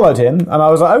 So I followed him, and I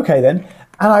was like, okay then.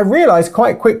 And I realised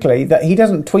quite quickly that he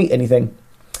doesn't tweet anything.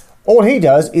 All he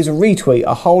does is retweet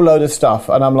a whole load of stuff.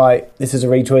 And I'm like, this is a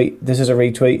retweet, this is a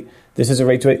retweet, this is a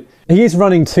retweet. He is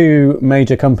running 2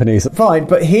 major companies. Fine,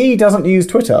 but he doesn't use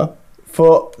Twitter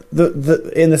for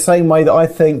in the same way that I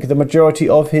think the majority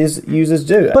of his users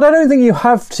do. But I don't think you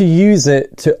have to use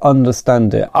it to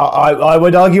understand it. I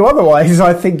would argue otherwise.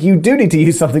 I think you do need to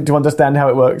use something to understand how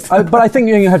it works. But I think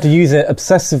you have to use it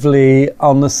obsessively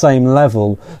on the same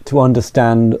level to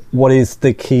understand what is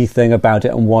the key thing about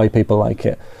it and why people like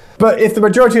it. But if the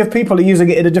majority of people are using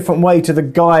it in a different way to the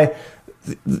guy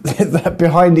that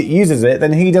behind it uses it,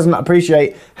 then he doesn't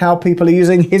appreciate how people are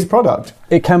using his product.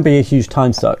 It can be a huge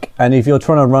time suck. And if you're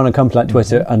trying to run a company like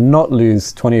Twitter and not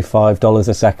lose $25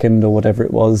 a second or whatever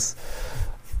it was,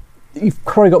 you've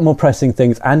probably got more pressing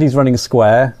things. Andy's running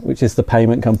Square, which is the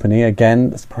payment company.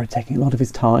 Again, that's probably taking a lot of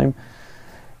his time.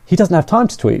 He doesn't have time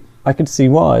to tweet. I can see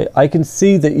why. I can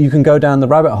see that you can go down the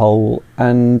rabbit hole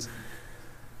and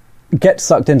get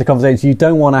sucked into conversations you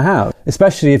don't want to have,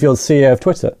 especially if you're the CEO of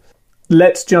Twitter.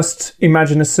 Let's just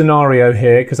imagine a scenario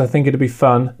here, because I think it'd be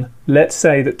fun. Let's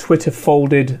say that Twitter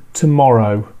folded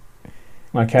tomorrow.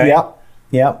 Okay?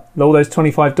 Yep. All those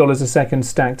 $25 a second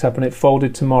stacked up and it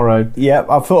folded tomorrow. Yep,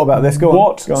 I've thought about this. Go on.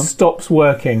 What stops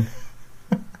working?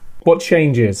 What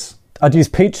changes? I'd use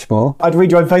Peach more. I'd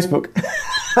rejoin Facebook.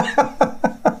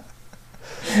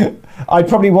 I'd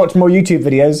probably watch more YouTube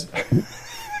videos.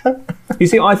 You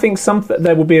see, I think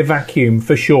there will be a vacuum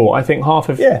for sure. I think half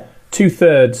of,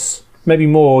 2/3, maybe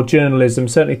more journalism,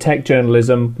 certainly tech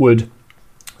journalism, would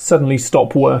suddenly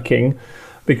stop working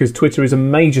because Twitter is a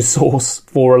major source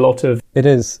for a lot of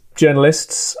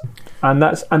journalists, and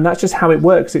that's just how it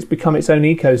works. It's become its own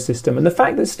ecosystem. And the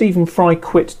fact that Stephen Fry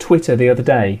quit Twitter the other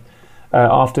day,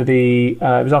 after the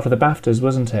BAFTAs,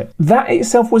 wasn't it? That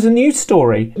itself was a news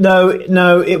story. No,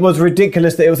 it was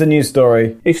ridiculous that it was a news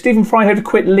story. If Stephen Fry had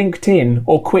quit LinkedIn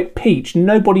or quit Peach,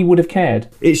 nobody would have cared.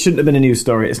 It shouldn't have been a news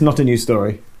story. It's not a news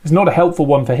story. It's not a helpful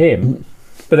one for him,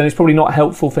 but then it's probably not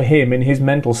helpful for him in his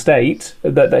mental state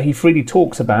that he freely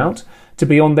talks about to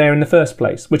be on there in the first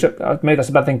place, which maybe that's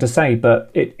a bad thing to say, but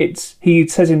he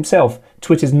says himself,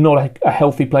 Twitter's not a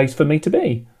healthy place for me to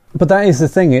be. But that is the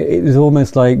thing. It is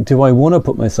almost like, do I want to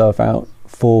put myself out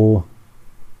for...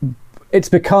 It's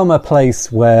become a place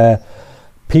where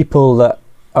people that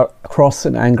are cross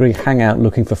and angry hang out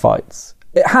looking for fights.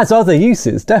 It has other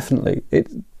uses, definitely.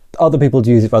 Other people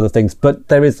use it for other things, but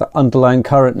there is an underlying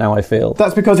current now, I feel.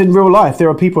 That's because in real life there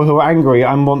are people who are angry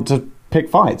and want to pick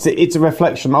fights. It's a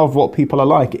reflection of what people are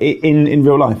like in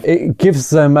real life. It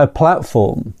gives them a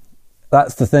platform.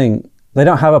 That's the thing. They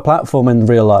don't have a platform in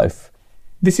real life.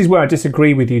 This is where I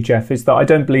disagree with you, Jeff, is that I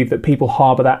don't believe that people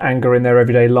harbour that anger in their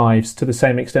everyday lives to the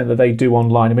same extent that they do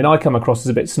online. I mean, I come across as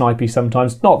a bit snipey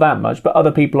sometimes, not that much, but other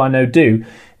people I know do.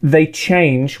 They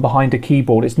change behind a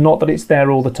keyboard. It's not that it's there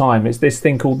all the time. It's this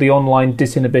thing called the online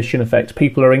disinhibition effect.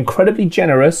 People are incredibly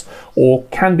generous or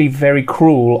can be very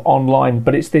cruel online,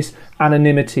 but it's this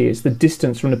anonymity, it's the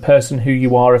distance from the person who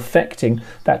you are affecting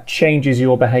that changes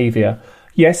your behaviour.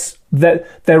 Yes,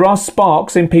 there are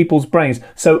sparks in people's brains.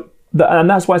 And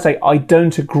that's why I say I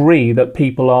don't agree that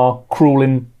people are cruel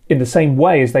in the same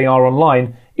way as they are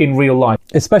online in real life.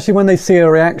 Especially when they see a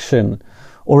reaction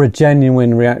or a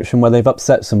genuine reaction where they've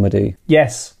upset somebody.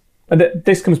 Yes. And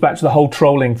this comes back to the whole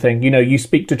trolling thing. You know, you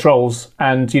speak to trolls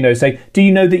and, say, do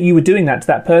you know that you were doing that to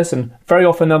that person? Very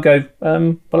often they'll go,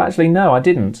 well, actually, no, I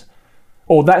didn't.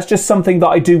 Or that's just something that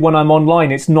I do when I'm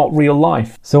online. It's not real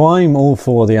life. So I'm all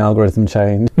for the algorithm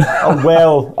change. I'm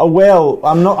going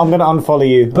to unfollow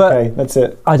you. But okay, that's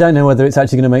it. I don't know whether it's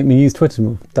actually going to make me use Twitter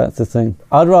more. That's the thing.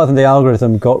 I'd rather the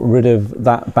algorithm got rid of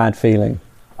that bad feeling.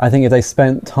 I think if they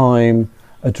spent time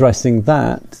addressing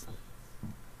that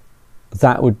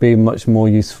would be much more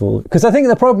useful. Because I think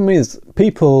the problem is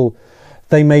people...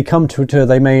 They may come to Twitter,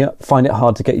 they may find it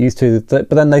hard to get used to, but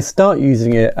then they start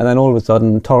using it and then all of a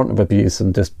sudden, torrent of abuse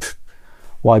and just,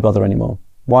 why bother anymore?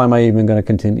 Why am I even going to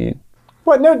continue?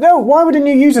 What? No, why would a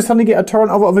new user suddenly get a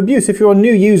torrent of abuse? If you're a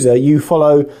new user, you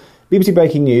follow BBC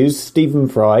Breaking News, Stephen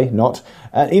Fry,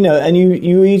 and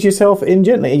you ease yourself in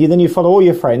gently. And then you follow all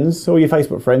your friends, all your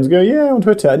Facebook friends, go, on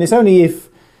Twitter. And it's only if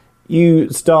you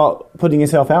start putting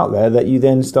yourself out there that you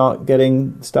then start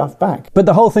getting stuff back. But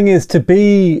the whole thing is to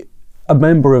be a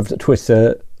member of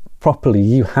Twitter properly,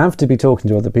 you have to be talking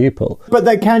to other people. But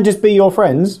they can just be your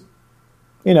friends.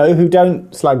 who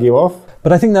don't slag you off.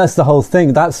 But I think that's the whole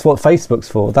thing. That's what Facebook's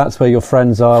for. That's where your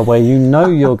friends are, where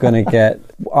you're going to get...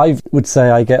 I would say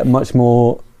I get much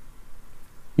more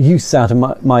use out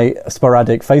of my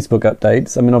sporadic Facebook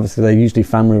updates. I mean, obviously, they're usually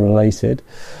family-related,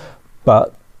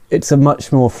 but it's a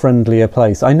much more friendlier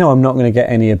place. I know I'm not going to get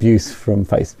any abuse from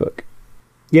Facebook.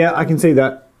 Yeah, I can see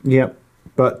that. Yeah,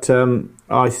 but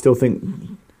I still think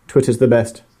Twitter's the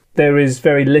best. There is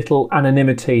very little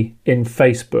anonymity in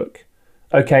Facebook.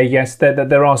 Okay, yes,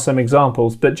 there are some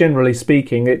examples, but generally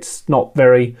speaking, it's not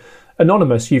very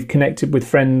anonymous. You've connected with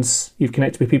friends, you've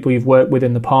connected with people you've worked with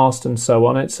in the past and so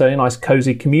on. It's a nice,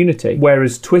 cosy community.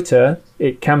 Whereas Twitter,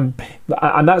 it can be,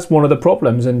 and that's one of the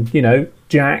problems. And,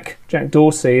 Jack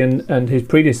Dorsey and his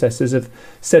predecessors have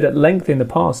said at length in the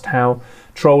past how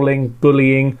trolling,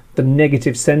 bullying, the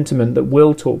negative sentiment that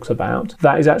Will talks about,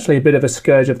 that is actually a bit of a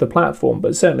scourge of the platform.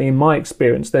 But certainly in my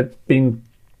experience, they've been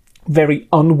very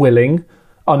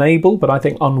unable, but I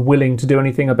think unwilling to do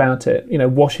anything about it,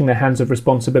 washing their hands of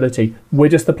responsibility. We're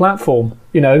just the platform,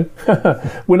 we're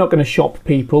not going to shop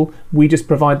people, we just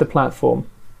provide the platform,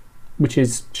 which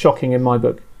is shocking in my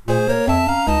book.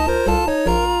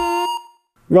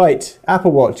 Right,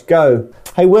 Apple Watch, go.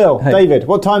 Hey Will, hey. David,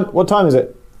 what time is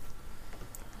it?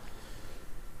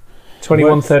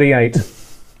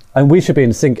 21:38. And we should be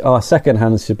in sync. Our second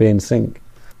hands should be in sync.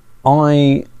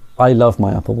 I love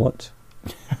my Apple Watch.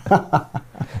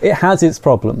 It has its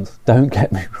problems, don't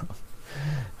get me wrong,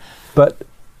 but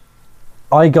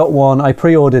I got one. I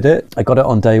pre-ordered it. I got it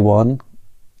on day one,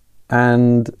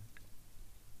 and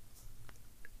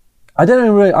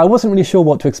I wasn't really sure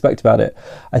what to expect about it.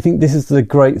 I think this is the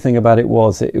great thing about it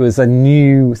was a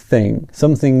new thing,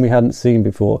 something we hadn't seen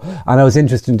before, and I was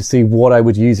interested to see what I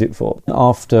would use it for.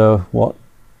 After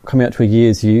coming up to a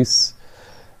year's use,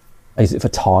 I use it for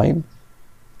time.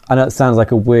 I know it sounds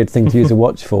like a weird thing to use a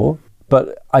watch for,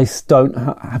 but I don't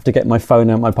have to get my phone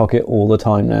out of my pocket all the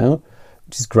time now,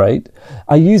 which is great.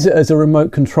 I use it as a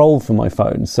remote control for my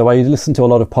phone. So I listen to a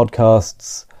lot of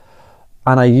podcasts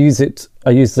and I use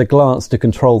the glance to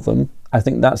control them. I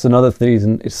think that's another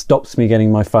reason it stops me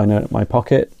getting my phone out of my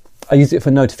pocket. I use it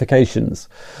for notifications.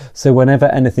 So whenever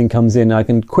anything comes in, I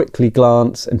can quickly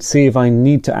glance and see if I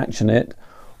need to action it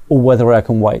or whether I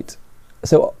can wait.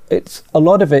 So a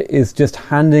lot of it is just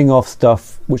handing off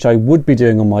stuff which I would be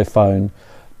doing on my phone,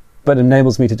 but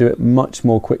enables me to do it much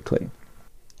more quickly.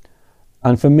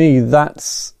 And for me,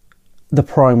 that's the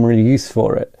primary use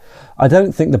for it. I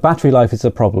don't think the battery life is a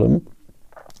problem,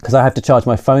 because I have to charge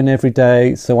my phone every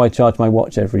day, so I charge my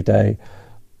watch every day.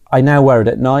 I now wear it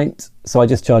at night, so I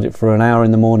just charge it for an hour in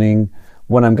the morning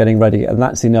when I'm getting ready, and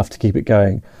that's enough to keep it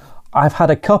going. I've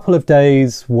had a couple of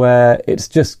days where it's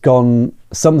just gone,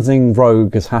 something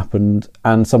rogue has happened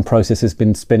and some process has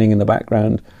been spinning in the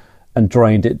background and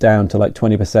drained it down to like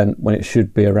 20% when it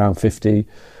should be around 50.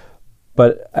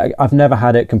 But I've never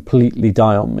had it completely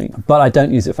die on me. But I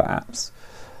don't use it for apps.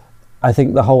 I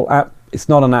think the whole app, it's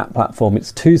not an app platform.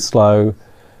 It's too slow.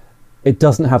 It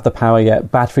doesn't have the power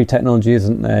yet. Battery technology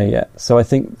isn't there yet. So I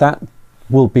think that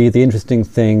will be the interesting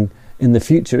thing in the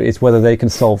future, is whether they can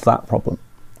solve that problem.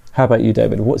 How about you,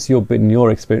 David? What's been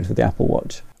your experience with the Apple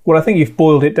Watch? Well, I think you've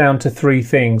boiled it down to three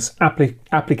things: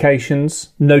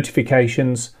 applications,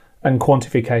 notifications, and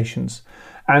quantifications.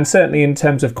 And certainly in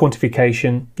terms of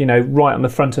quantification, right on the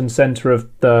front and centre of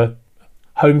the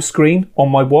home screen on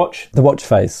my watch. The watch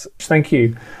face. Thank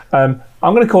you.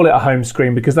 I'm going to call it a home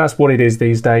screen because that's what it is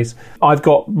these days. I've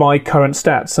got my current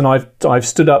stats, and I've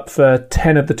stood up for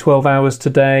 10 of the 12 hours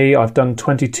today. I've done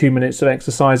 22 minutes of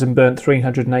exercise and burnt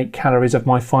 308 calories of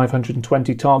my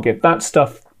 520 target. That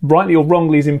stuff, rightly or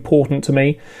wrongly, is important to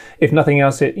me. If nothing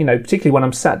else, particularly when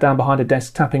I'm sat down behind a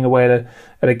desk tapping away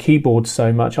at a keyboard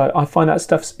so much, I find that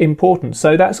stuff's important.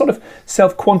 So that sort of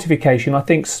self-quantification, I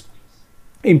think's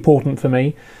important for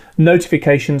me.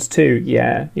 Notifications too,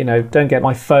 don't get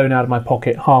my phone out of my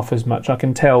pocket half as much. I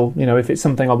can tell, if it's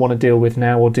something I want to deal with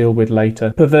now or deal with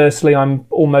later. Perversely, I'm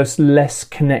almost less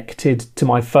connected to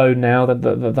my phone now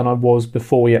than I was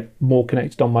before, yet more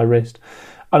connected on my wrist.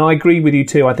 And I agree with you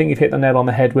too. I think you've hit the nail on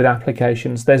the head with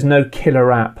applications. There's no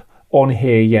killer app on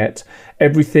here yet.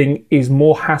 Everything is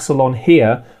more hassle on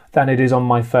here than it is on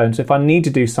my phone. So if I need to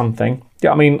do something,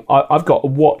 I've got a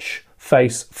watch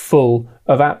face full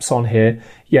of apps on here,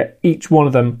 yet each one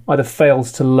of them either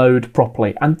fails to load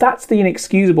properly. And that's the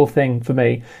inexcusable thing for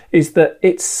me, is that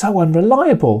it's so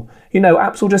unreliable.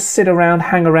 Apps will just sit around,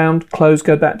 hang around, close,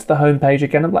 go back to the home page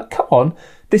again. I'm like, come on,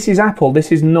 this is Apple.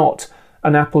 This is not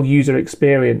an Apple user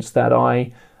experience that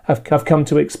I have come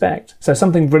to expect. So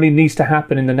something really needs to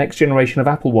happen in the next generation of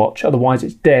Apple Watch, otherwise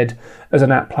it's dead as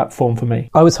an app platform for me.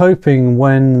 I was hoping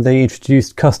when they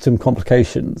introduced custom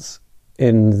complications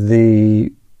in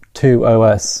the 2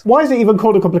 OS. Why is it even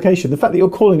called a complication? The fact that you're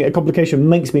calling it a complication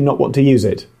makes me not want to use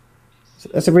it.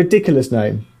 That's a ridiculous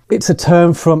name. It's a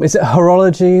term from, is it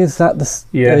horology? Is that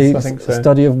Yes, I think so.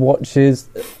 Study of watches?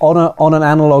 On an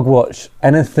analog watch,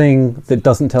 anything that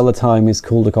doesn't tell the time is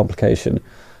called a complication.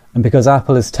 And because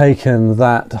Apple has taken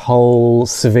that whole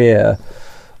sphere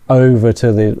over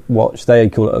to the watch, they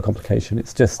call it a complication.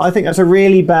 It's just... I think that's a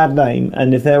really bad name,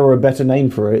 and if there were a better name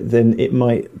for it, then it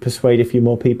might persuade a few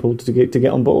more people to get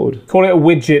on board. Call it a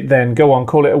widget then. Go on,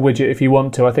 call it a widget if you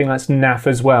want to. I think that's naff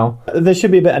as well. There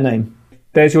should be a better name.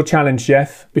 There's your challenge,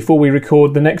 Jeff. Before we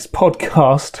record the next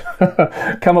podcast,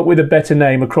 come up with a better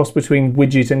name, a cross between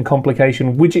widget and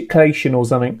complication. Widgetcation or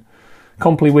something.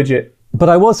 Compli widget. But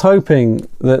I was hoping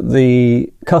that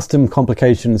the custom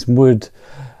complications would...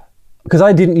 Because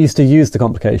I didn't used to use the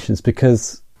complications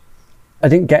because I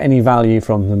didn't get any value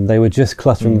from them. They were just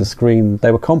cluttering the screen.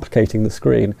 They were complicating the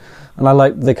screen. And I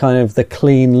liked the kind of the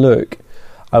clean look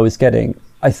I was getting.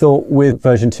 I thought with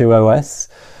version 2 OS,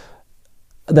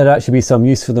 there'd actually be some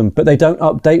use for them, but they don't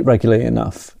update regularly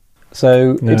enough.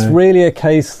 So It's really a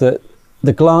case that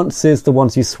the glances, the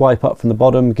ones you swipe up from the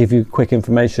bottom, give you quick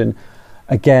information.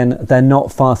 Again, they're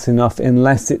not fast enough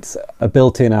unless it's a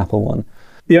built-in Apple one.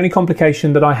 The only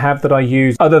complication that I have that I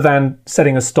use, other than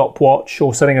setting a stopwatch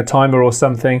or setting a timer or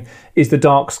something, is the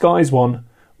dark skies one,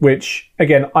 which,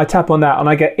 again, I tap on that and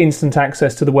I get instant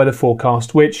access to the weather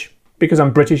forecast, which, because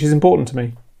I'm British, is important to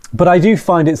me. But I do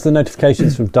find it's the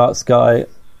notifications from dark sky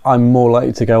I'm more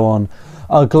likely to go on.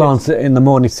 I'll glance at it in the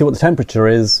morning to see what the temperature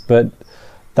is, but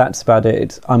that's about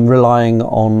it. I'm relying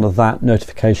on that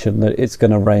notification that it's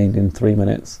going to rain in 3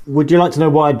 minutes. Would you like to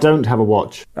know why I don't have a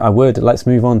watch? I would. Let's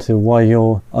move on to why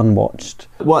you're unwatched.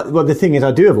 Well, the thing is,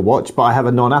 I do have a watch, but I have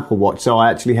a non-Apple watch, so I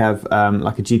actually have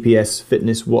like a GPS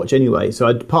fitness watch anyway.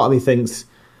 So part of me thinks,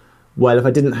 well, if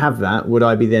I didn't have that, would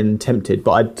I be then tempted?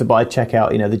 But I check out,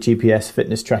 the GPS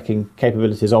fitness tracking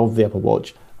capabilities of the Apple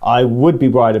Watch. I would be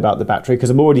worried about the battery because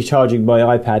I'm already charging my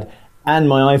iPad and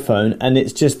my iPhone, and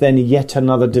it's just then yet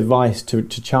another device to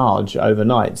charge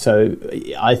overnight. So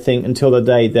I think until the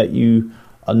day that you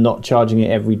are not charging it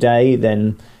every day,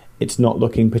 then it's not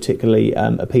looking particularly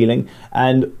appealing.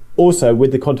 And also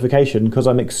with the quantification, because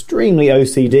I'm extremely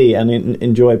OCD and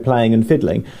enjoy playing and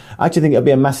fiddling, I actually think it'll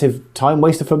be a massive time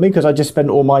waster for me because I just spend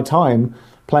all my time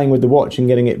playing with the watch and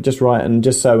getting it just right and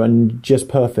just so and just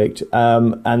perfect,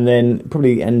 and then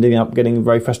probably ending up getting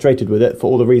very frustrated with it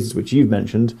for all the reasons which you've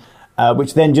mentioned.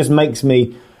 Which then just makes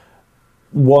me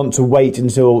want to wait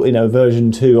until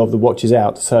version 2 of the watch is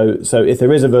out. So if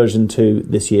there is a version 2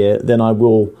 this year, then I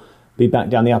will be back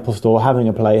down the Apple Store, having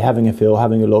a play, having a feel,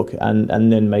 having a look, and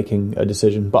then making a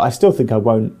decision. But I still think I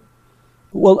won't.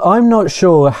 Well, I'm not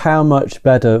sure how much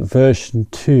better version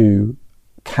 2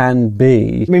 can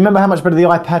be. Remember how much better the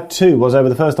iPad 2 was over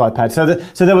the first iPad?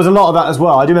 So there was a lot of that as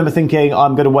well. I do remember thinking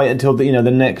I'm going to wait until the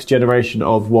next generation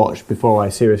of watch before I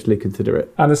seriously consider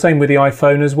it. And the same with the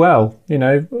iPhone as well. The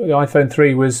iPhone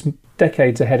 3 was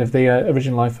decades ahead of the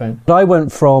original iPhone. But I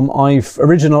went from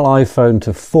original iPhone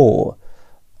to 4,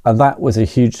 and that was a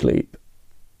huge leap.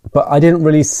 But I didn't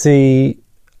really see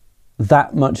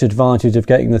that much advantage of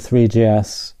getting the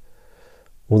 3GS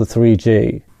or the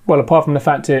 3G. Well, apart from the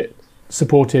fact it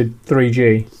supported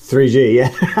 3G. 3G,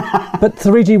 yeah. But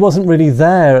 3G wasn't really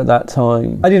there at that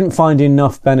time. I didn't find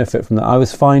enough benefit from that. I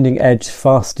was finding Edge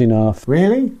fast enough.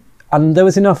 Really? And there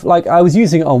was enough, I was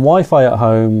using it on Wi-Fi at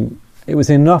home. It was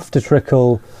enough to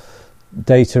trickle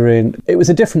data in. It was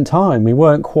a different time. We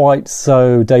weren't quite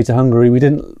so data hungry. We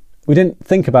didn't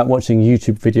think about watching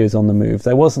YouTube videos on the move.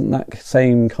 There wasn't that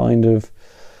same kind of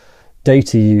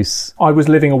data use. I was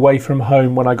living away from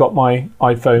home when I got my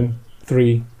iPhone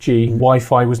 3G.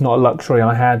 Wi-Fi was not a luxury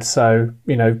I had, so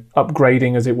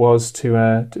upgrading as it was to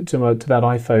that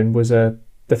iPhone was the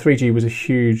 3G was a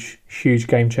huge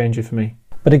game changer for me.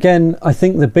 But again, I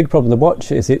think the big problem with the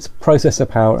watch is its processor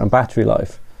power and battery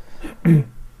life,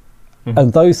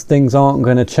 and those things aren't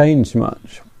going to change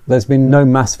much. There's been no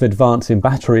massive advance in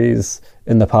batteries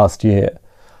in the past year,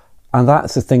 and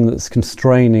that's the thing that's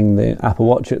constraining the Apple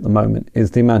Watch at the moment,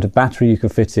 is the amount of battery you can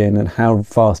fit in and how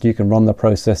fast you can run the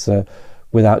processor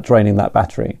without draining that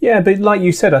battery. Yeah, but like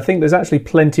you said, I think there's actually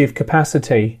plenty of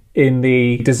capacity in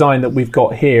the design that we've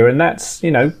got here, and that's,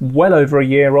 well over a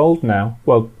year old now.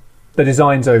 Well, the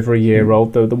design's over a year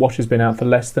old, though the watch has been out for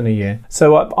less than a year.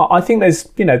 So I think there's,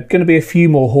 going to be a few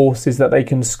more horses that they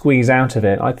can squeeze out of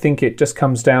it. I think it just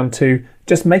comes down to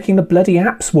just making the bloody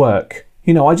apps work.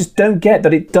 I just don't get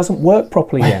that it doesn't work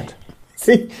properly yet.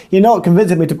 See, you're not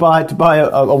convincing me to buy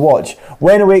a watch.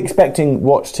 When are we expecting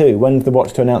Watch 2? When's the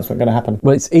Watch 2 announcement going to happen?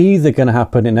 Well, it's either going to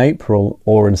happen in April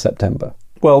or in September.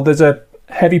 Well, there's a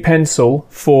heavy pencil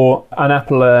for an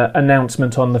Apple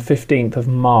announcement on the 15th of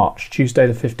March, Tuesday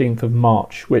the 15th of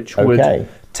March, which would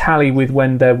tally with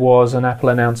when there was an Apple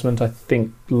announcement, I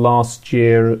think, last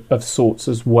year of sorts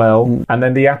as well. And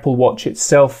then the Apple Watch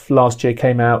itself last year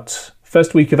came out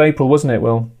first week of April, wasn't it,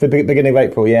 Will? The beginning of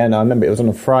April, yeah. No, I remember it was on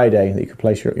a Friday that you could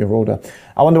place your order.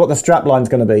 I wonder what the strapline's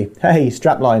going to be. Hey,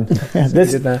 strapline.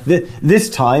 This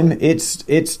time,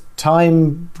 it's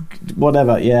time,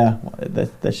 whatever, yeah.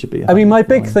 There should be. I mean, my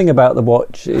big thing about the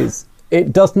watch is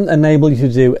it doesn't enable you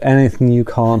to do anything you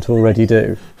can't already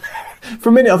do. For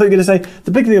a minute, I thought you were going to say,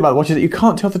 the big thing about the watch is that you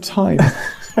can't tell the time.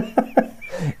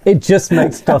 It just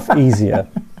makes stuff easier.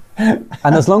 And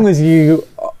as long as you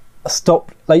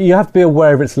stop, like, you have to be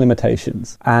aware of its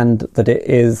limitations and that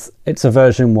it's a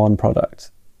version 1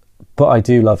 product. But I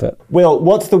do love it. Will,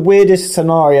 what's the weirdest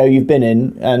scenario you've been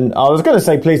in? And I was going to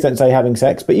say, please don't say having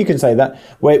sex, but you can say that,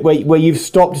 where you've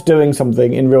stopped doing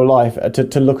something in real life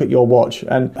to look at your watch.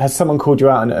 And has someone called you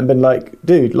out and been like,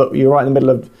 dude, look, you're right in the middle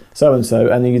of so-and-so,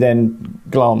 and then you then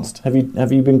glanced. Have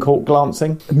you been caught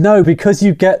glancing? No, because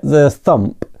you get the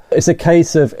thump. It's a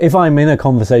case of, if I'm in a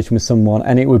conversation with someone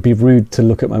and it would be rude to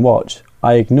look at my watch,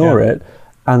 I ignore it,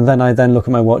 and then I look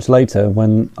at my watch later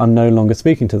when I'm no longer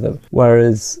speaking to them.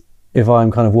 Whereas if I'm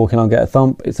kind of walking on, get a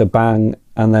thump, it's a bang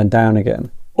and then down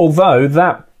again. Although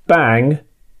that bang,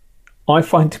 I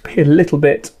find to be a little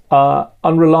bit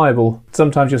unreliable.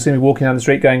 Sometimes you'll see me walking down the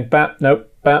street going, bap,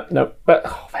 nope,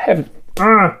 oh, for heaven.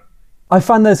 I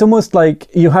find there's almost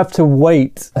like you have to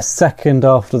wait a second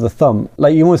after the thump.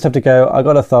 Like, you almost have to go, I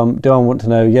got a thump, do I want to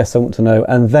know? Yes, I want to know.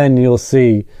 And then you'll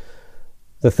see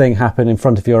the thing happen in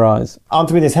front of your eyes.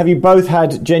 Answer me this. Have you both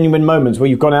had genuine moments where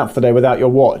you've gone out for the day without your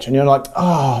watch and you're like,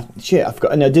 oh, shit, I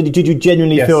forgot. No, did you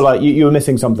genuinely feel like you were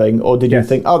missing something? Or did you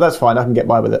think, oh, that's fine, I can get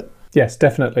by with it? Yes,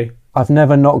 definitely. I've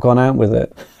never not gone out with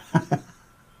it.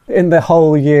 In the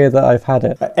whole year that I've had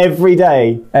it. Every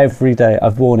day? Every day.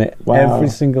 I've worn it. Wow. Every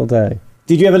single day.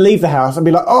 Did you ever leave the house and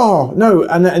be like, oh, no,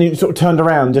 and you sort of turned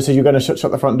around just as you're going to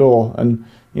shut the front door and,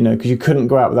 because you couldn't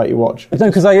go out without your watch? No,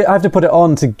 because I have to put it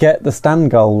on to get the stand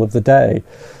goal of the day.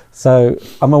 So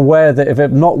I'm aware that if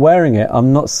I'm not wearing it,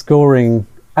 I'm not scoring.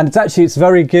 And it's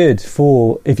very good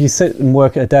for, if you sit and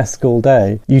work at a desk all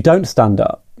day, you don't stand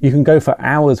up. You can go for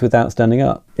hours without standing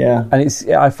up. Yeah. And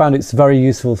I found it's very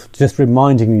useful, just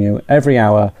reminding you every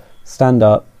hour, stand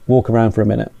up, walk around for a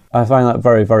minute. I find that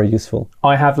very, very useful.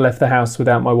 I have left the house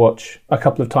without my watch a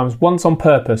couple of times. Once on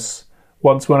purpose.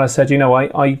 Once when I said,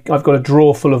 I've got a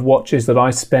drawer full of watches that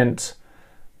I spent,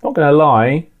 not going to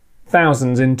lie,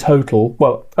 thousands in total.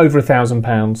 Well, over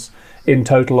 £1,000 in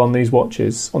total on these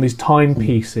watches, on these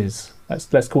timepieces.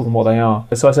 Let's call them what they are.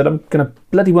 So I said, I'm going to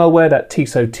bloody well wear that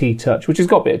Tissot T-Touch, which has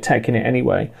got a bit of tech in it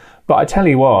anyway. But I tell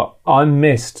you what, I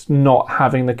missed not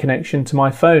having the connection to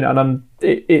my phone. And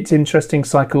it's interesting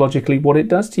psychologically what it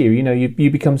does to you.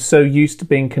 You become so used to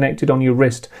being connected on your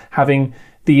wrist, having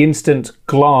the instant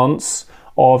glance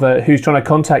of who's trying to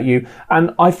contact you.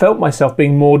 And I felt myself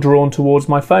being more drawn towards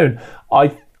my phone.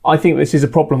 I think this is a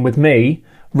problem with me,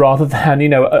 rather than,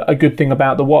 a good thing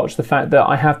about the watch, the fact that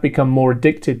I have become more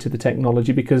addicted to the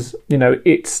technology because,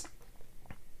 it's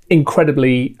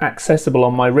incredibly accessible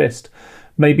on my wrist.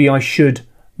 Maybe I should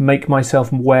make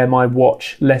myself wear my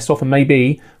watch less often.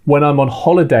 Maybe when I'm on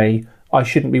holiday, I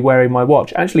shouldn't be wearing my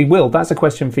watch. Actually, Will, that's a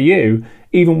question for you.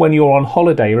 Even when you're on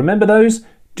holiday, remember those?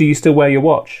 Do you still wear your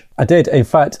watch? I did. In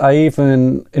fact, I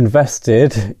even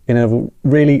invested in a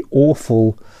really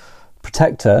awful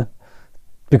protector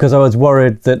because I was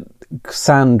worried that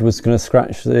sand was going to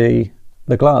scratch the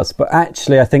glass. But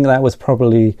actually, I think that was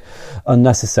probably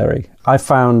unnecessary. I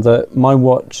found that my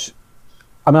watch,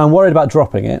 I'm worried about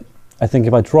dropping it. I think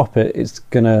if I drop it, it's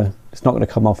not going to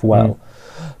come off well.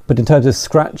 But in terms of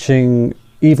scratching,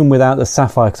 even without the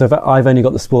sapphire, because I've only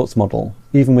got the sports model,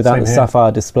 even without the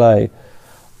sapphire display,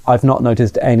 I've not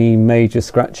noticed any major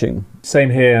scratching. Same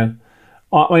here.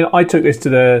 I took this to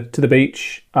the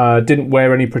beach, didn't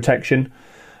wear any protection,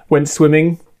 went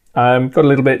swimming, got a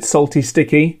little bit salty,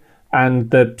 sticky,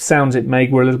 and the sounds it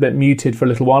made were a little bit muted for a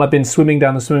little while. I've been swimming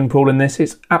down the swimming pool in this.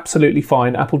 It's absolutely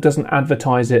fine. Apple doesn't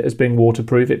advertise it as being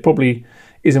waterproof. It probably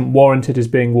isn't warranted as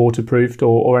being waterproofed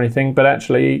or anything, but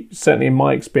actually, certainly in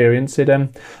my experience, it,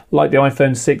 like the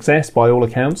iPhone 6S by all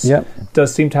accounts,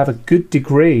 does seem to have a good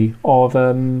degree of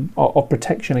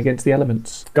protection against the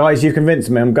elements. Guys, you convinced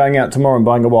me. I'm going out tomorrow and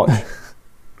buying a watch.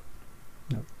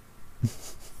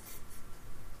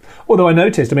 Although I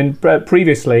noticed,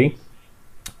 previously,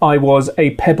 I was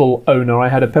a Pebble owner. I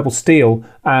had a Pebble Steel,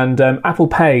 and Apple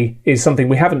Pay is something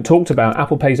we haven't talked about.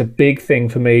 Apple Pay is a big thing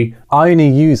for me. I only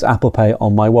use Apple Pay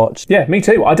on my watch. Yeah, me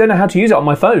too. I don't know how to use it on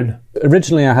my phone.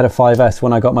 Originally, I had a 5S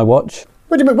when I got my watch.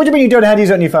 What do you mean you don't know how to use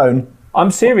it on your phone? I'm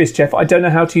serious, Jeff. I don't know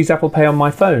how to use Apple Pay on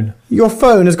my phone. Your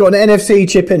phone has got an NFC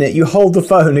chip in it. You hold the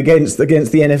phone against the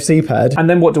NFC pad. And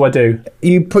then what do I do?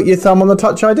 You put your thumb on the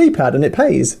Touch ID pad and it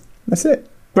pays. That's it.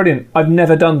 Brilliant. I've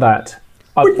never done that.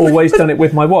 I've always done it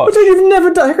with my watch. What? You've never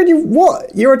done? How can you?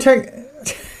 What? You're a tech.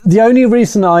 The only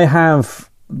reason I have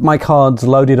my cards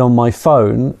loaded on my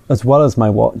phone as well as my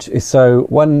watch is so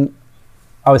when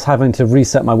I was having to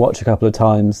reset my watch a couple of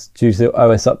times due to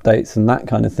OS updates and that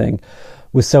kind of thing,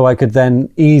 was so I could then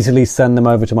easily send them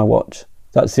over to my watch.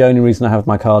 That's the only reason I have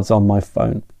my cards on my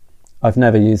phone. I've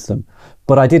never used them.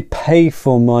 But I did pay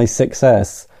for my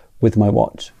 6S with my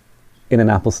watch in an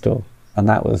Apple store. And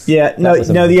that was...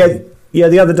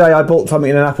 The other day I bought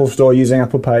something in an Apple store using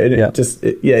Apple Pay, and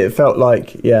it felt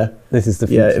like, this is the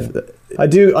future.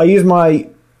 I use my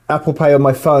Apple Pay on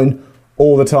my phone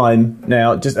all the time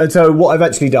now. And so what I've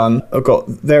actually done, I've got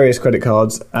various credit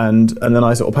cards, and then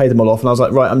I sort of pay them all off, and I was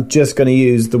like, right, I'm just going to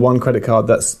use the one credit card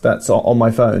that's on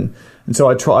my phone. And so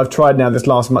I've tried now this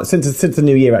last month, since the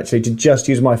new year actually, to just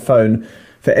use my phone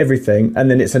for everything, and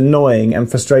then it's annoying and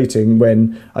frustrating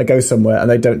when I go somewhere and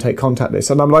they don't take contactless,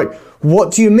 and I'm like,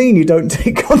 what do you mean you don't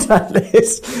take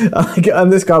contactless?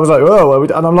 And this guy was like, oh,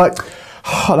 and I'm like,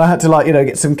 and I had to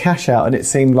get some cash out, and it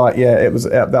seemed like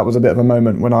that was a bit of a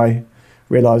moment when I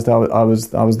realised I was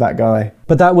that guy.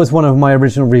 But that was one of my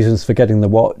original reasons for getting the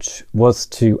watch, was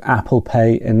to Apple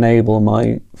Pay enable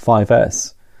my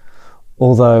 5S,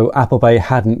 although Apple Pay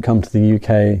hadn't come to the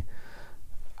UK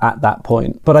at that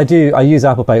point. But I use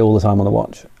Apple Pay all the time on the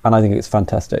watch, and I think it's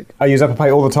fantastic. I use Apple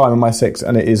Pay all the time on my 6,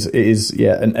 and it is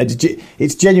and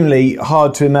it's genuinely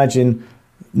hard to imagine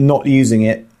not using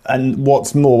it. And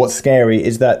what's scary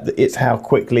is that it's how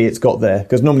quickly it's got there,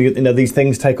 because normally these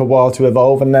things take a while to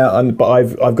evolve, but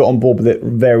I've got on board with it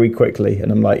very quickly,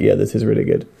 and I'm like, this is really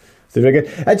good. It's really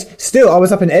good. And still, I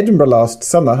was up in Edinburgh last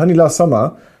summer,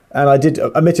 and I did,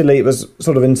 admittedly, it was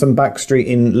sort of in some back street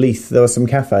in Leith, there was some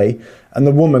cafe, and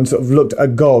the woman sort of looked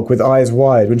agog with eyes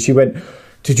wide when she went,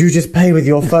 did you just pay with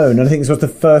your phone? And I think this was the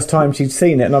first time she'd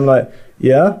seen it, and I'm like,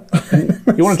 yeah.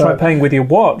 You want to try paying with your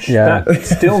watch? Yeah. That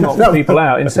still knocks people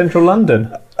out in central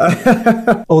London.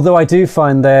 Although I do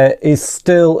find there is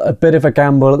still a bit of a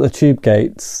gamble at the tube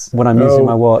gates when I'm using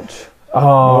my watch.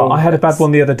 I had a bad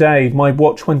one the other day. My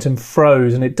watch went and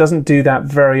froze, and it doesn't do that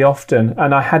very often.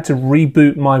 And I had to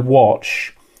reboot my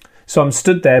watch. So I'm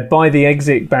stood there by the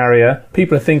exit barrier.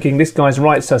 People are thinking this guy's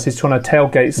right sus is trying to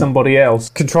tailgate somebody else.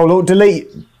 Control-Alt-Delete.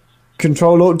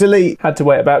 Had to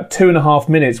wait about 2.5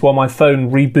 minutes while my phone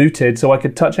rebooted so I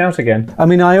could touch out again. I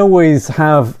mean, I always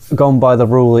have gone by the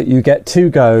rule that you get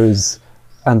 2 goes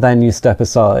and then you step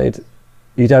aside.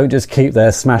 You don't just keep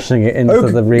there smashing it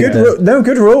into the reader.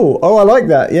 Good rule. Oh, I like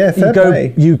that. Yeah, fair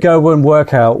play. You go and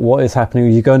work out what is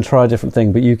happening. You go and try a different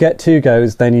thing, but you get 2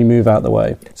 goes, then you move out the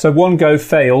way. So 1 go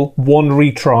fail, 1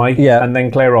 retry, and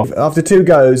then clear off. After 2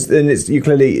 goes, then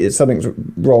it's something's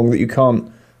wrong that you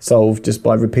can't solve just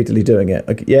by repeatedly doing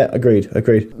it. Yeah, agreed.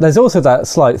 There's also that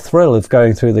slight thrill of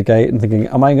going through the gate and thinking,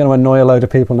 am I going to annoy a load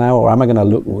of people now, or am I going to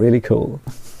look really cool?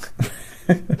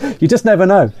 You just never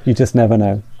know.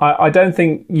 I don't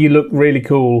think you look really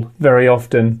cool very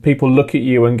often. People look at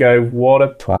you and go, what a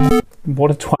twat,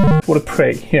 what a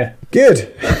prick. Yeah. Good.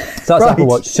 So that's Apple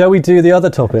Watch. Shall we do the other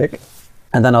topic?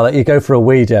 And then I'll let you go for a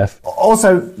wee, Jeff.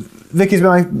 Also, Vicky's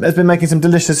has been making some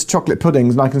delicious chocolate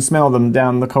puddings, and I can smell them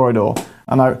down the corridor.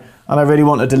 And I really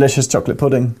want a delicious chocolate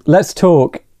pudding. Let's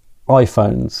talk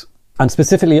iPhones, and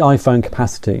specifically iPhone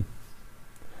capacity.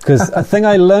 Because a thing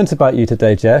I learnt about you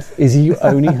today, Jeff, is you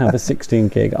only have a 16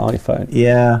 gig iPhone.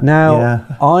 Yeah. Now,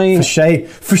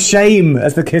 for shame,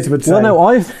 as the kids would say. Well, no,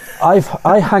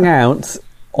 I hang out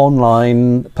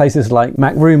online, places like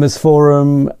Mac Rumors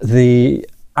Forum, the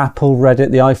Apple Reddit,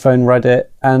 the iPhone Reddit,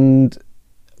 and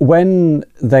when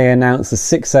they announced the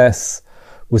 6S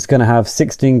was going to have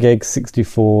 16 gig,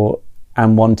 64,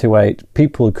 and 128,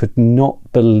 people could not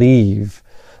believe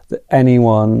that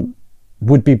anyone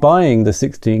would be buying the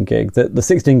 16 gig, that the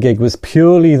 16 gig was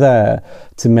purely there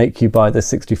to make you buy the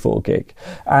 64 gig.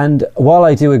 And while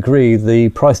I do agree the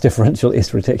price differential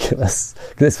is ridiculous,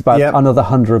 because it's about another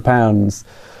 £100,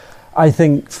 I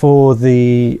think for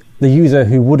the user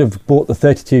who would have bought the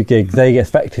 32 gig, they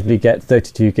effectively get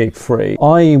 32 gig free.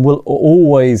 I will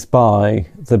always buy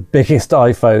the biggest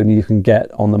iPhone you can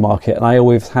get on the market, and I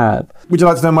always have. Would you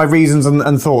like to know my reasons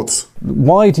and thoughts?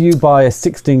 Why do you buy a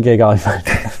 16 gig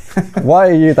iPhone? Why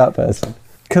are you that person?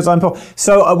 because I'm poor.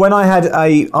 So when I had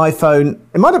a iPhone,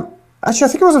 it might have actually. I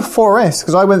think it was a 4S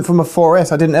because I went from a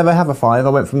 4S. I didn't ever have a 5. I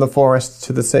went from the 4S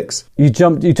to the 6. You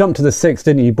jumped to the 6,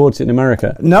 didn't you? You bought it in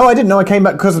America. No, I didn't know. I came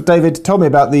back because David told me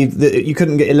about the you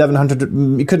couldn't get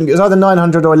 1100. You couldn't. It was either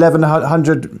 900 or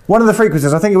 1100. One of the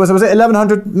frequencies. I think it was it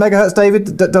 1100 megahertz.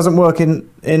 David, that doesn't work in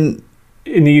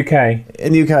the UK.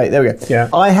 In the UK, there we go. Yeah.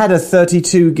 I had a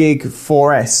 32 gig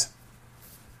 4S.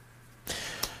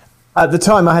 At the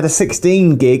time, I had a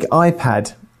 16 gig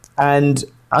iPad, and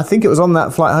I think it was on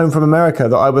that flight home from America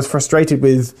that I was frustrated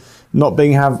with not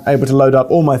being able to load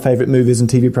up all my favourite movies and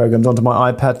TV programmes onto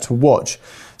my iPad to watch.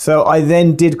 So I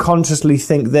then did consciously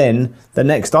think then the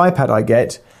next iPad I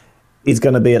get is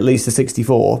going to be at least a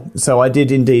 64. So I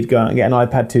did indeed go out and get an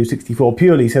iPad 2 64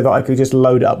 purely so that I could just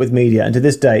load it up with media. And to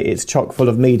this day, it's chock full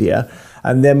of media.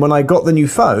 And then when I got the new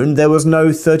phone, there was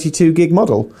no 32 gig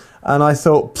model. And I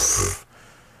thought,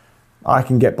 I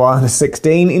can get by on a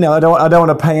 16. You know, I don't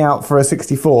want to pay out for a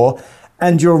 64.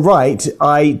 And you're right,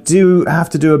 I do have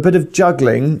to do a bit of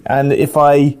juggling. And if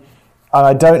I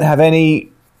don't have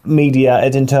any media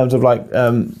in terms of like,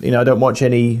 I don't watch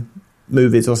any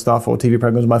movies or stuff or TV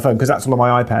programs on my phone because that's all on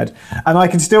my iPad. And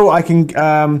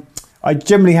I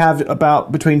generally have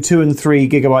about between 2 and 3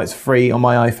 gigabytes free on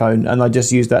my iPhone, and I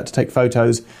just use that to take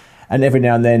photos. And every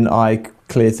now and then I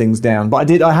clear things down.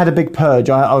 But I had a big purge.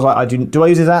 I was like, do I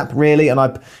use this app really? And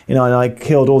I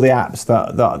killed all the apps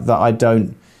that I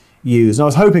don't use. And I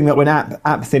was hoping that when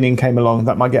app thinning came along,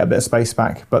 that might get a bit of space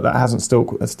back. But that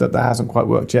hasn't quite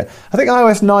worked yet. I think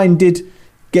iOS 9 did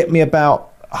get me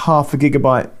about half a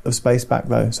gigabyte of space back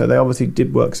though. So they obviously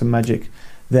did work some magic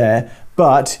there.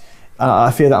 But I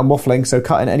fear that I'm waffling. So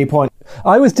cut in at any point.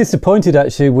 I was disappointed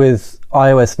actually with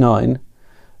iOS 9.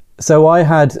 So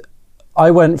I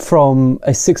went from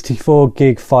a 64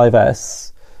 gig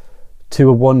 5S to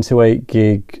a 128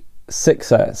 gig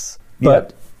 6S.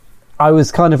 But I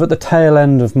was kind of at the tail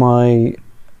end of my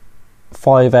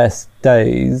 5S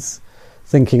days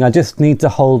thinking I just need to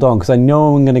hold on because I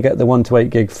know I'm going to get the 128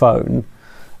 gig phone.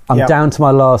 I'm down to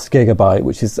my last gigabyte,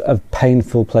 which is a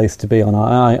painful place to be on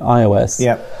iOS.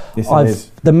 Yep. Yes, it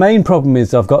is. The main problem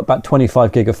is I've got about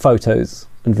 25 gig of photos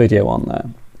and video on there.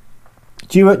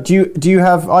 Do you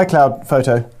have iCloud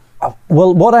photo?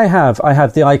 Well, what I have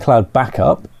the iCloud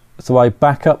backup. So I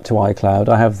back up to iCloud.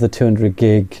 I have the 200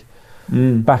 gig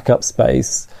backup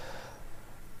space.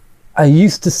 I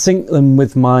used to sync them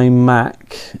with my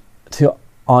Mac to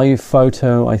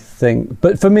iPhoto, I think.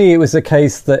 But for me, it was a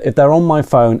case that if they're on my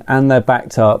phone and they're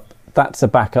backed up, that's a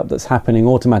backup that's happening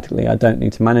automatically. I don't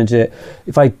need to manage it.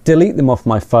 If I delete them off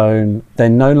my phone, they're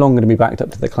no longer going to be backed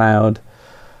up to the cloud.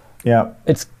 Yeah,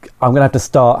 I'm going to have to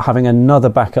start having another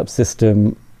backup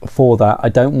system for that. I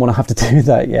don't want to have to do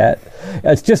that yet.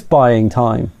 It's just buying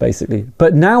time, basically.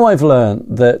 But now I've learned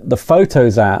that the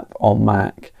Photos app on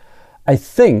Mac, I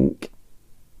think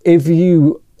if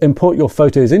you import your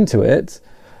photos into it,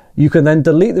 you can then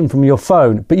delete them from your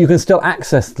phone, but you can still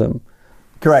access them.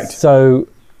 Correct. So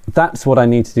that's what I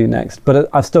need to do next. But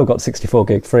I've still got 64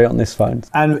 gig free on this phone.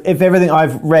 And if everything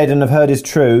I've read and have heard is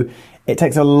true, it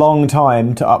takes a long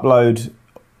time to upload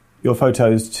your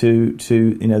photos to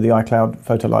the iCloud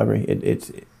photo library.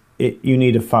 You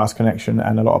need a fast connection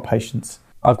and a lot of patience.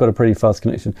 I've got a pretty fast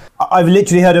connection. I've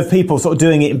literally heard of people sort of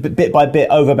doing it bit by bit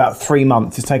over about 3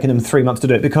 months. It's taken them 3 months to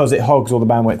do it because it hogs all the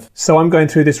bandwidth. So I'm going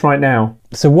through this right now.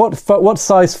 So what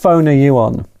size phone are you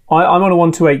on? I'm on a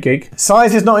 128 gig.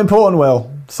 Size is not important,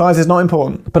 Will. Size is not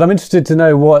important. But I'm interested to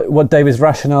know what David's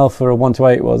rationale for a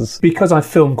 128 was. Because I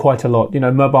film quite a lot.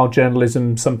 Mobile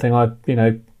journalism, something I,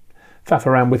 faff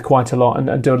around with quite a lot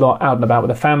and do a lot out and about with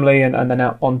the family and then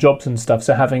out on jobs and stuff.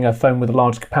 So having a phone with a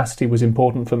large capacity was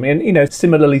important for me. And,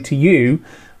 similarly to you,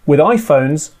 with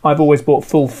iPhones, I've always bought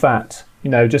full fat.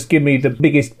 Just give me the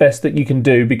biggest, best that you can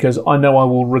do because I know I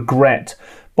will regret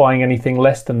buying anything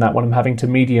less than that when I'm having to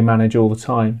media manage all the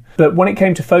time. But when it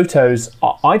came to photos,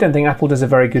 I don't think Apple does a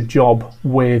very good job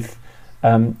with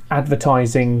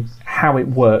advertising how it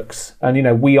works.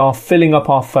 And, we are filling up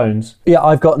our phones. Yeah,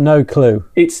 I've got no clue.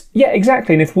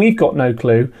 Exactly. And if we've got no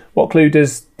clue, what clue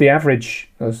does the average,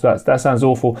 that sounds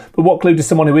awful, but what clue does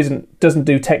someone who doesn't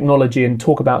do technology and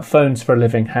talk about phones for a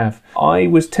living have? I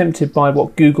was tempted by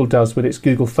what Google does with its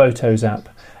Google Photos app.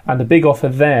 And the big offer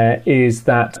there is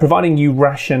that providing you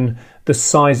ration the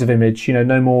size of image,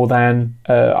 no more than,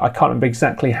 I can't remember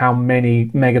exactly how many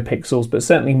megapixels, but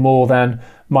certainly more than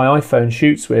my iPhone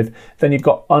shoots with, then you've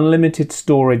got unlimited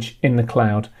storage in the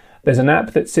cloud. There's an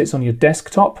app that sits on your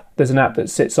desktop, there's an app that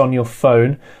sits on your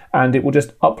phone, and it will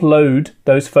just upload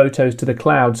those photos to the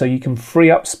cloud so you can free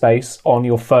up space on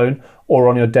your phone or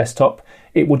on your desktop.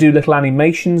 It will do little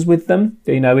animations with them.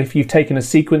 You know, if you've taken a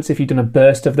sequence, if you've done a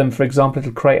burst of them, for example,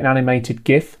 it'll create an animated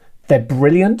GIF. They're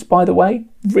brilliant, by the way.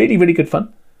 Really, really good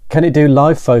fun. Can it do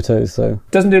live photos, though?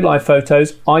 Doesn't do live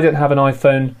photos. I don't have an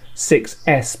iPhone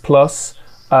 6S Plus.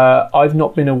 I've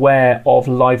not been aware of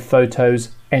live photos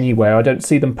anywhere. I don't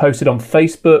see them posted on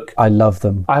Facebook. I love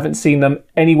them. I haven't seen them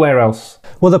anywhere else.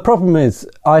 Well, the problem is,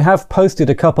 I have posted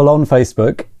a couple on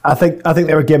Facebook. I think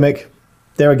they're a gimmick.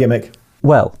 They're a gimmick.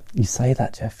 Well, you say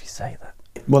that, Jeff, you say that.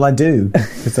 Well, I do,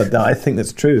 because I think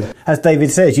that's true. As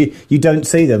David says, you don't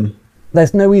see them.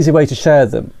 There's no easy way to share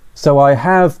them. So I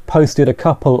have posted a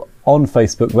couple on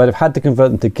Facebook where I've had to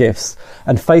convert them to GIFs,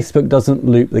 and Facebook doesn't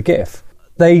loop the GIF.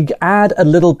 They add a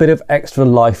little bit of extra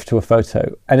life to a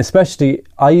photo, and especially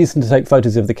I use them to take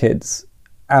photos of the kids.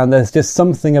 And there's just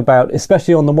something about,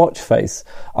 especially on the watch face,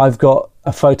 I've got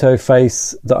a photo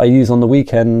face that I use on the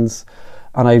weekends,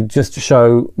 and I just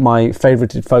show my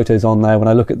favorited photos on there when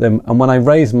I look at them. And when I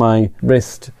raise my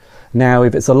wrist, now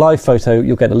if it's a live photo,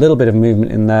 you'll get a little bit of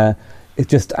movement in there. It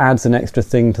just adds an extra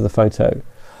thing to the photo.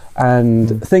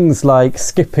 And things like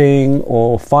skipping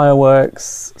or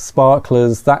fireworks,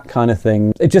 sparklers, that kind of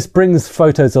thing, it just brings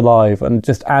photos alive and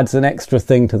just adds an extra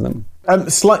thing to them.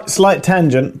 Slight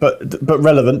tangent, but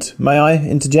relevant. May I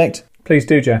interject? Please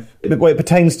do, Jeff. Well, it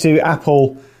pertains to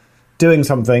Apple doing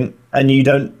something, and you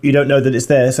don't know that it's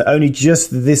there. So only just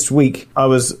this week, I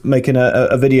was making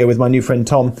a video with my new friend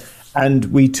Tom, and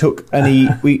we took and we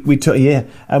used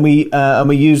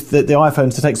the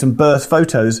iPhones to take some burst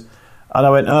photos. And I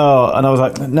went, oh, and I was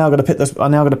like, now I've got to pick this.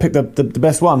 I'm now going to pick the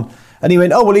best one. And he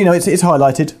went, oh well, it's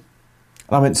highlighted. And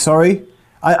I went, sorry.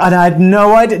 I had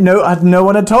no idea. No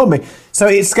one had told me. So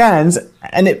it scans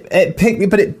and it picked me,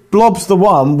 but it blobs the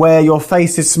one where your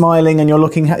face is smiling and you're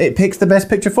looking. It picks the best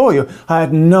picture for you. I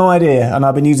had no idea, and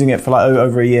I've been using it for like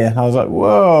over a year. And I was like,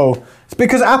 whoa! It's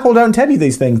because Apple don't tell you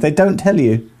these things. They don't tell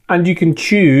you. And you can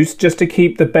choose just to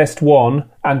keep the best one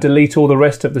and delete all the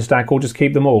rest of the stack, or just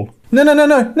keep them all. No.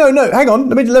 Hang on.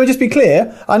 Let me just be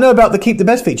clear. I know about the keep the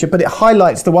best feature, but it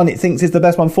highlights the one it thinks is the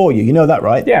best one for you. You know that,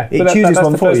 right? Yeah. It chooses that's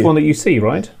one the for you. first one that you see,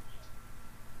 right?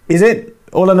 Is it?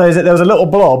 All I know is that there was a little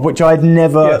blob which I'd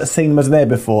never seen was there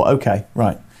before. Okay,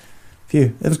 right.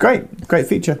 Phew. It was great. Great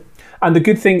feature. And the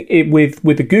good thing with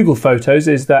the Google Photos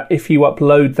is that if you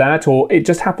upload that, or it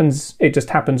just happens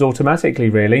automatically,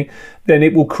 really, then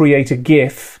it will create a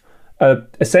GIF,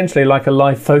 essentially like a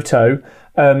live photo,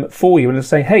 for you, and it'll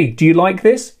say, "Hey, do you like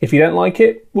this? If you don't like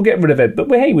it, we'll get rid of it. But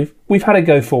we've had a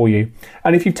go for you."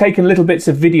 And if you've taken little bits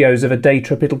of videos of a day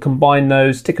trip, it'll combine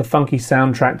those, stick a funky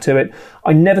soundtrack to it.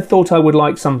 I never thought I would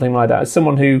like something like that. As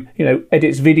someone who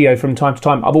edits video from time to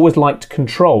time, I've always liked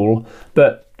control,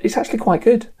 but it's actually quite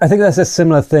good. I think there's a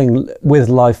similar thing with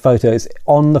live photos.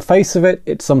 On the face of it,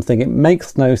 it's something, it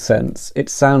makes no sense. It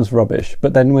sounds rubbish.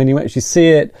 But then when you actually see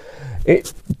it,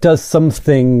 it does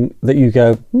something that you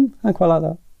go, I quite like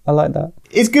that. I like that.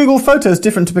 Is Google Photos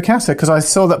different to Picasa? Because I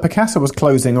saw that Picasa was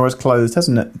closing or is closed,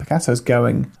 hasn't it? Picasa's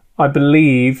going. I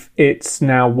believe it's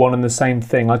now one and the same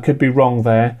thing. I could be wrong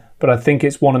there, but I think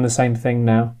it's one and the same thing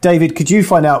now. David, could you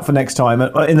find out for next time?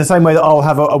 In the same way that I'll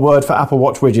have a word for Apple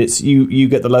Watch widgets, you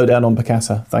get the lowdown on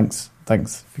Picasa. Thanks,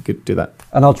 if you could do that.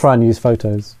 And I'll try and use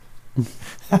photos.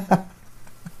 I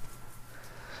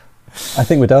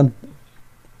think we're done.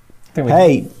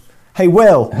 Hey,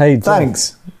 Will. Hey,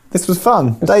 thanks. This was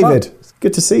fun. David, it's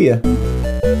good to see you.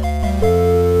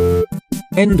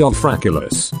 End of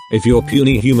Fraculous. If your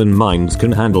puny human minds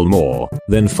can handle more,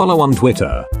 then follow on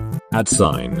Twitter.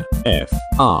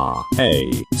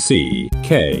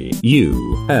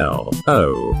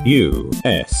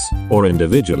 @FRACKULOUS or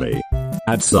individually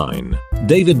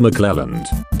 @David McClelland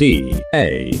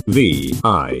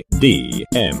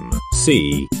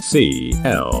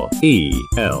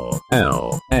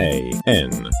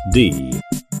DAVIDMCCLELLAND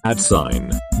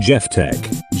 @JeffTech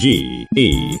GEOFFTECH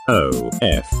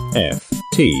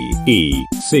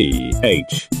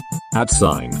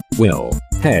 @Will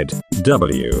Head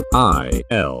WILLHEAD.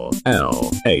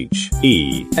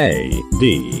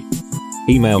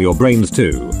 Email your brains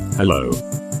to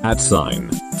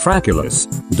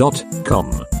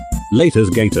hello@fraculous.com.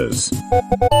 Laters Gators.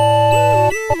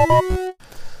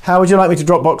 How would you like me to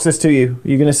Dropbox this to you? Are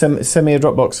you going to send me a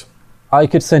Dropbox? I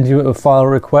could send you a file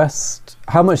request.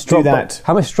 How much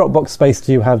Dropbox space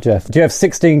do you have, Jeff? Do you have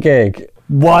 16 gig?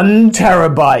 1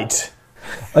 terabyte.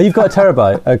 Oh, you've got a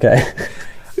terabyte. Okay.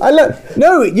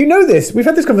 No, you know this. We've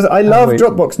had this conversation. I love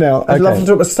Dropbox now. I love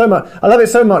Dropbox so much. I love it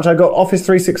so much. I got Office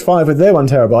 365 with their 1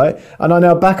 terabyte, and I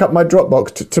now back up my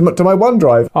Dropbox to my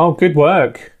OneDrive. Oh, good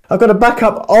work. I've got a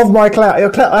backup of my cloud.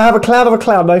 I have a cloud of a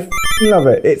cloud, and I love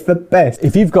it. It's the best.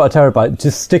 If you've got a terabyte,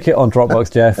 just stick it on Dropbox,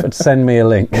 Jeff, and send me a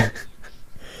link.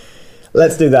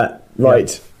 Let's do that. Right.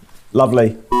 Yep.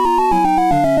 Lovely.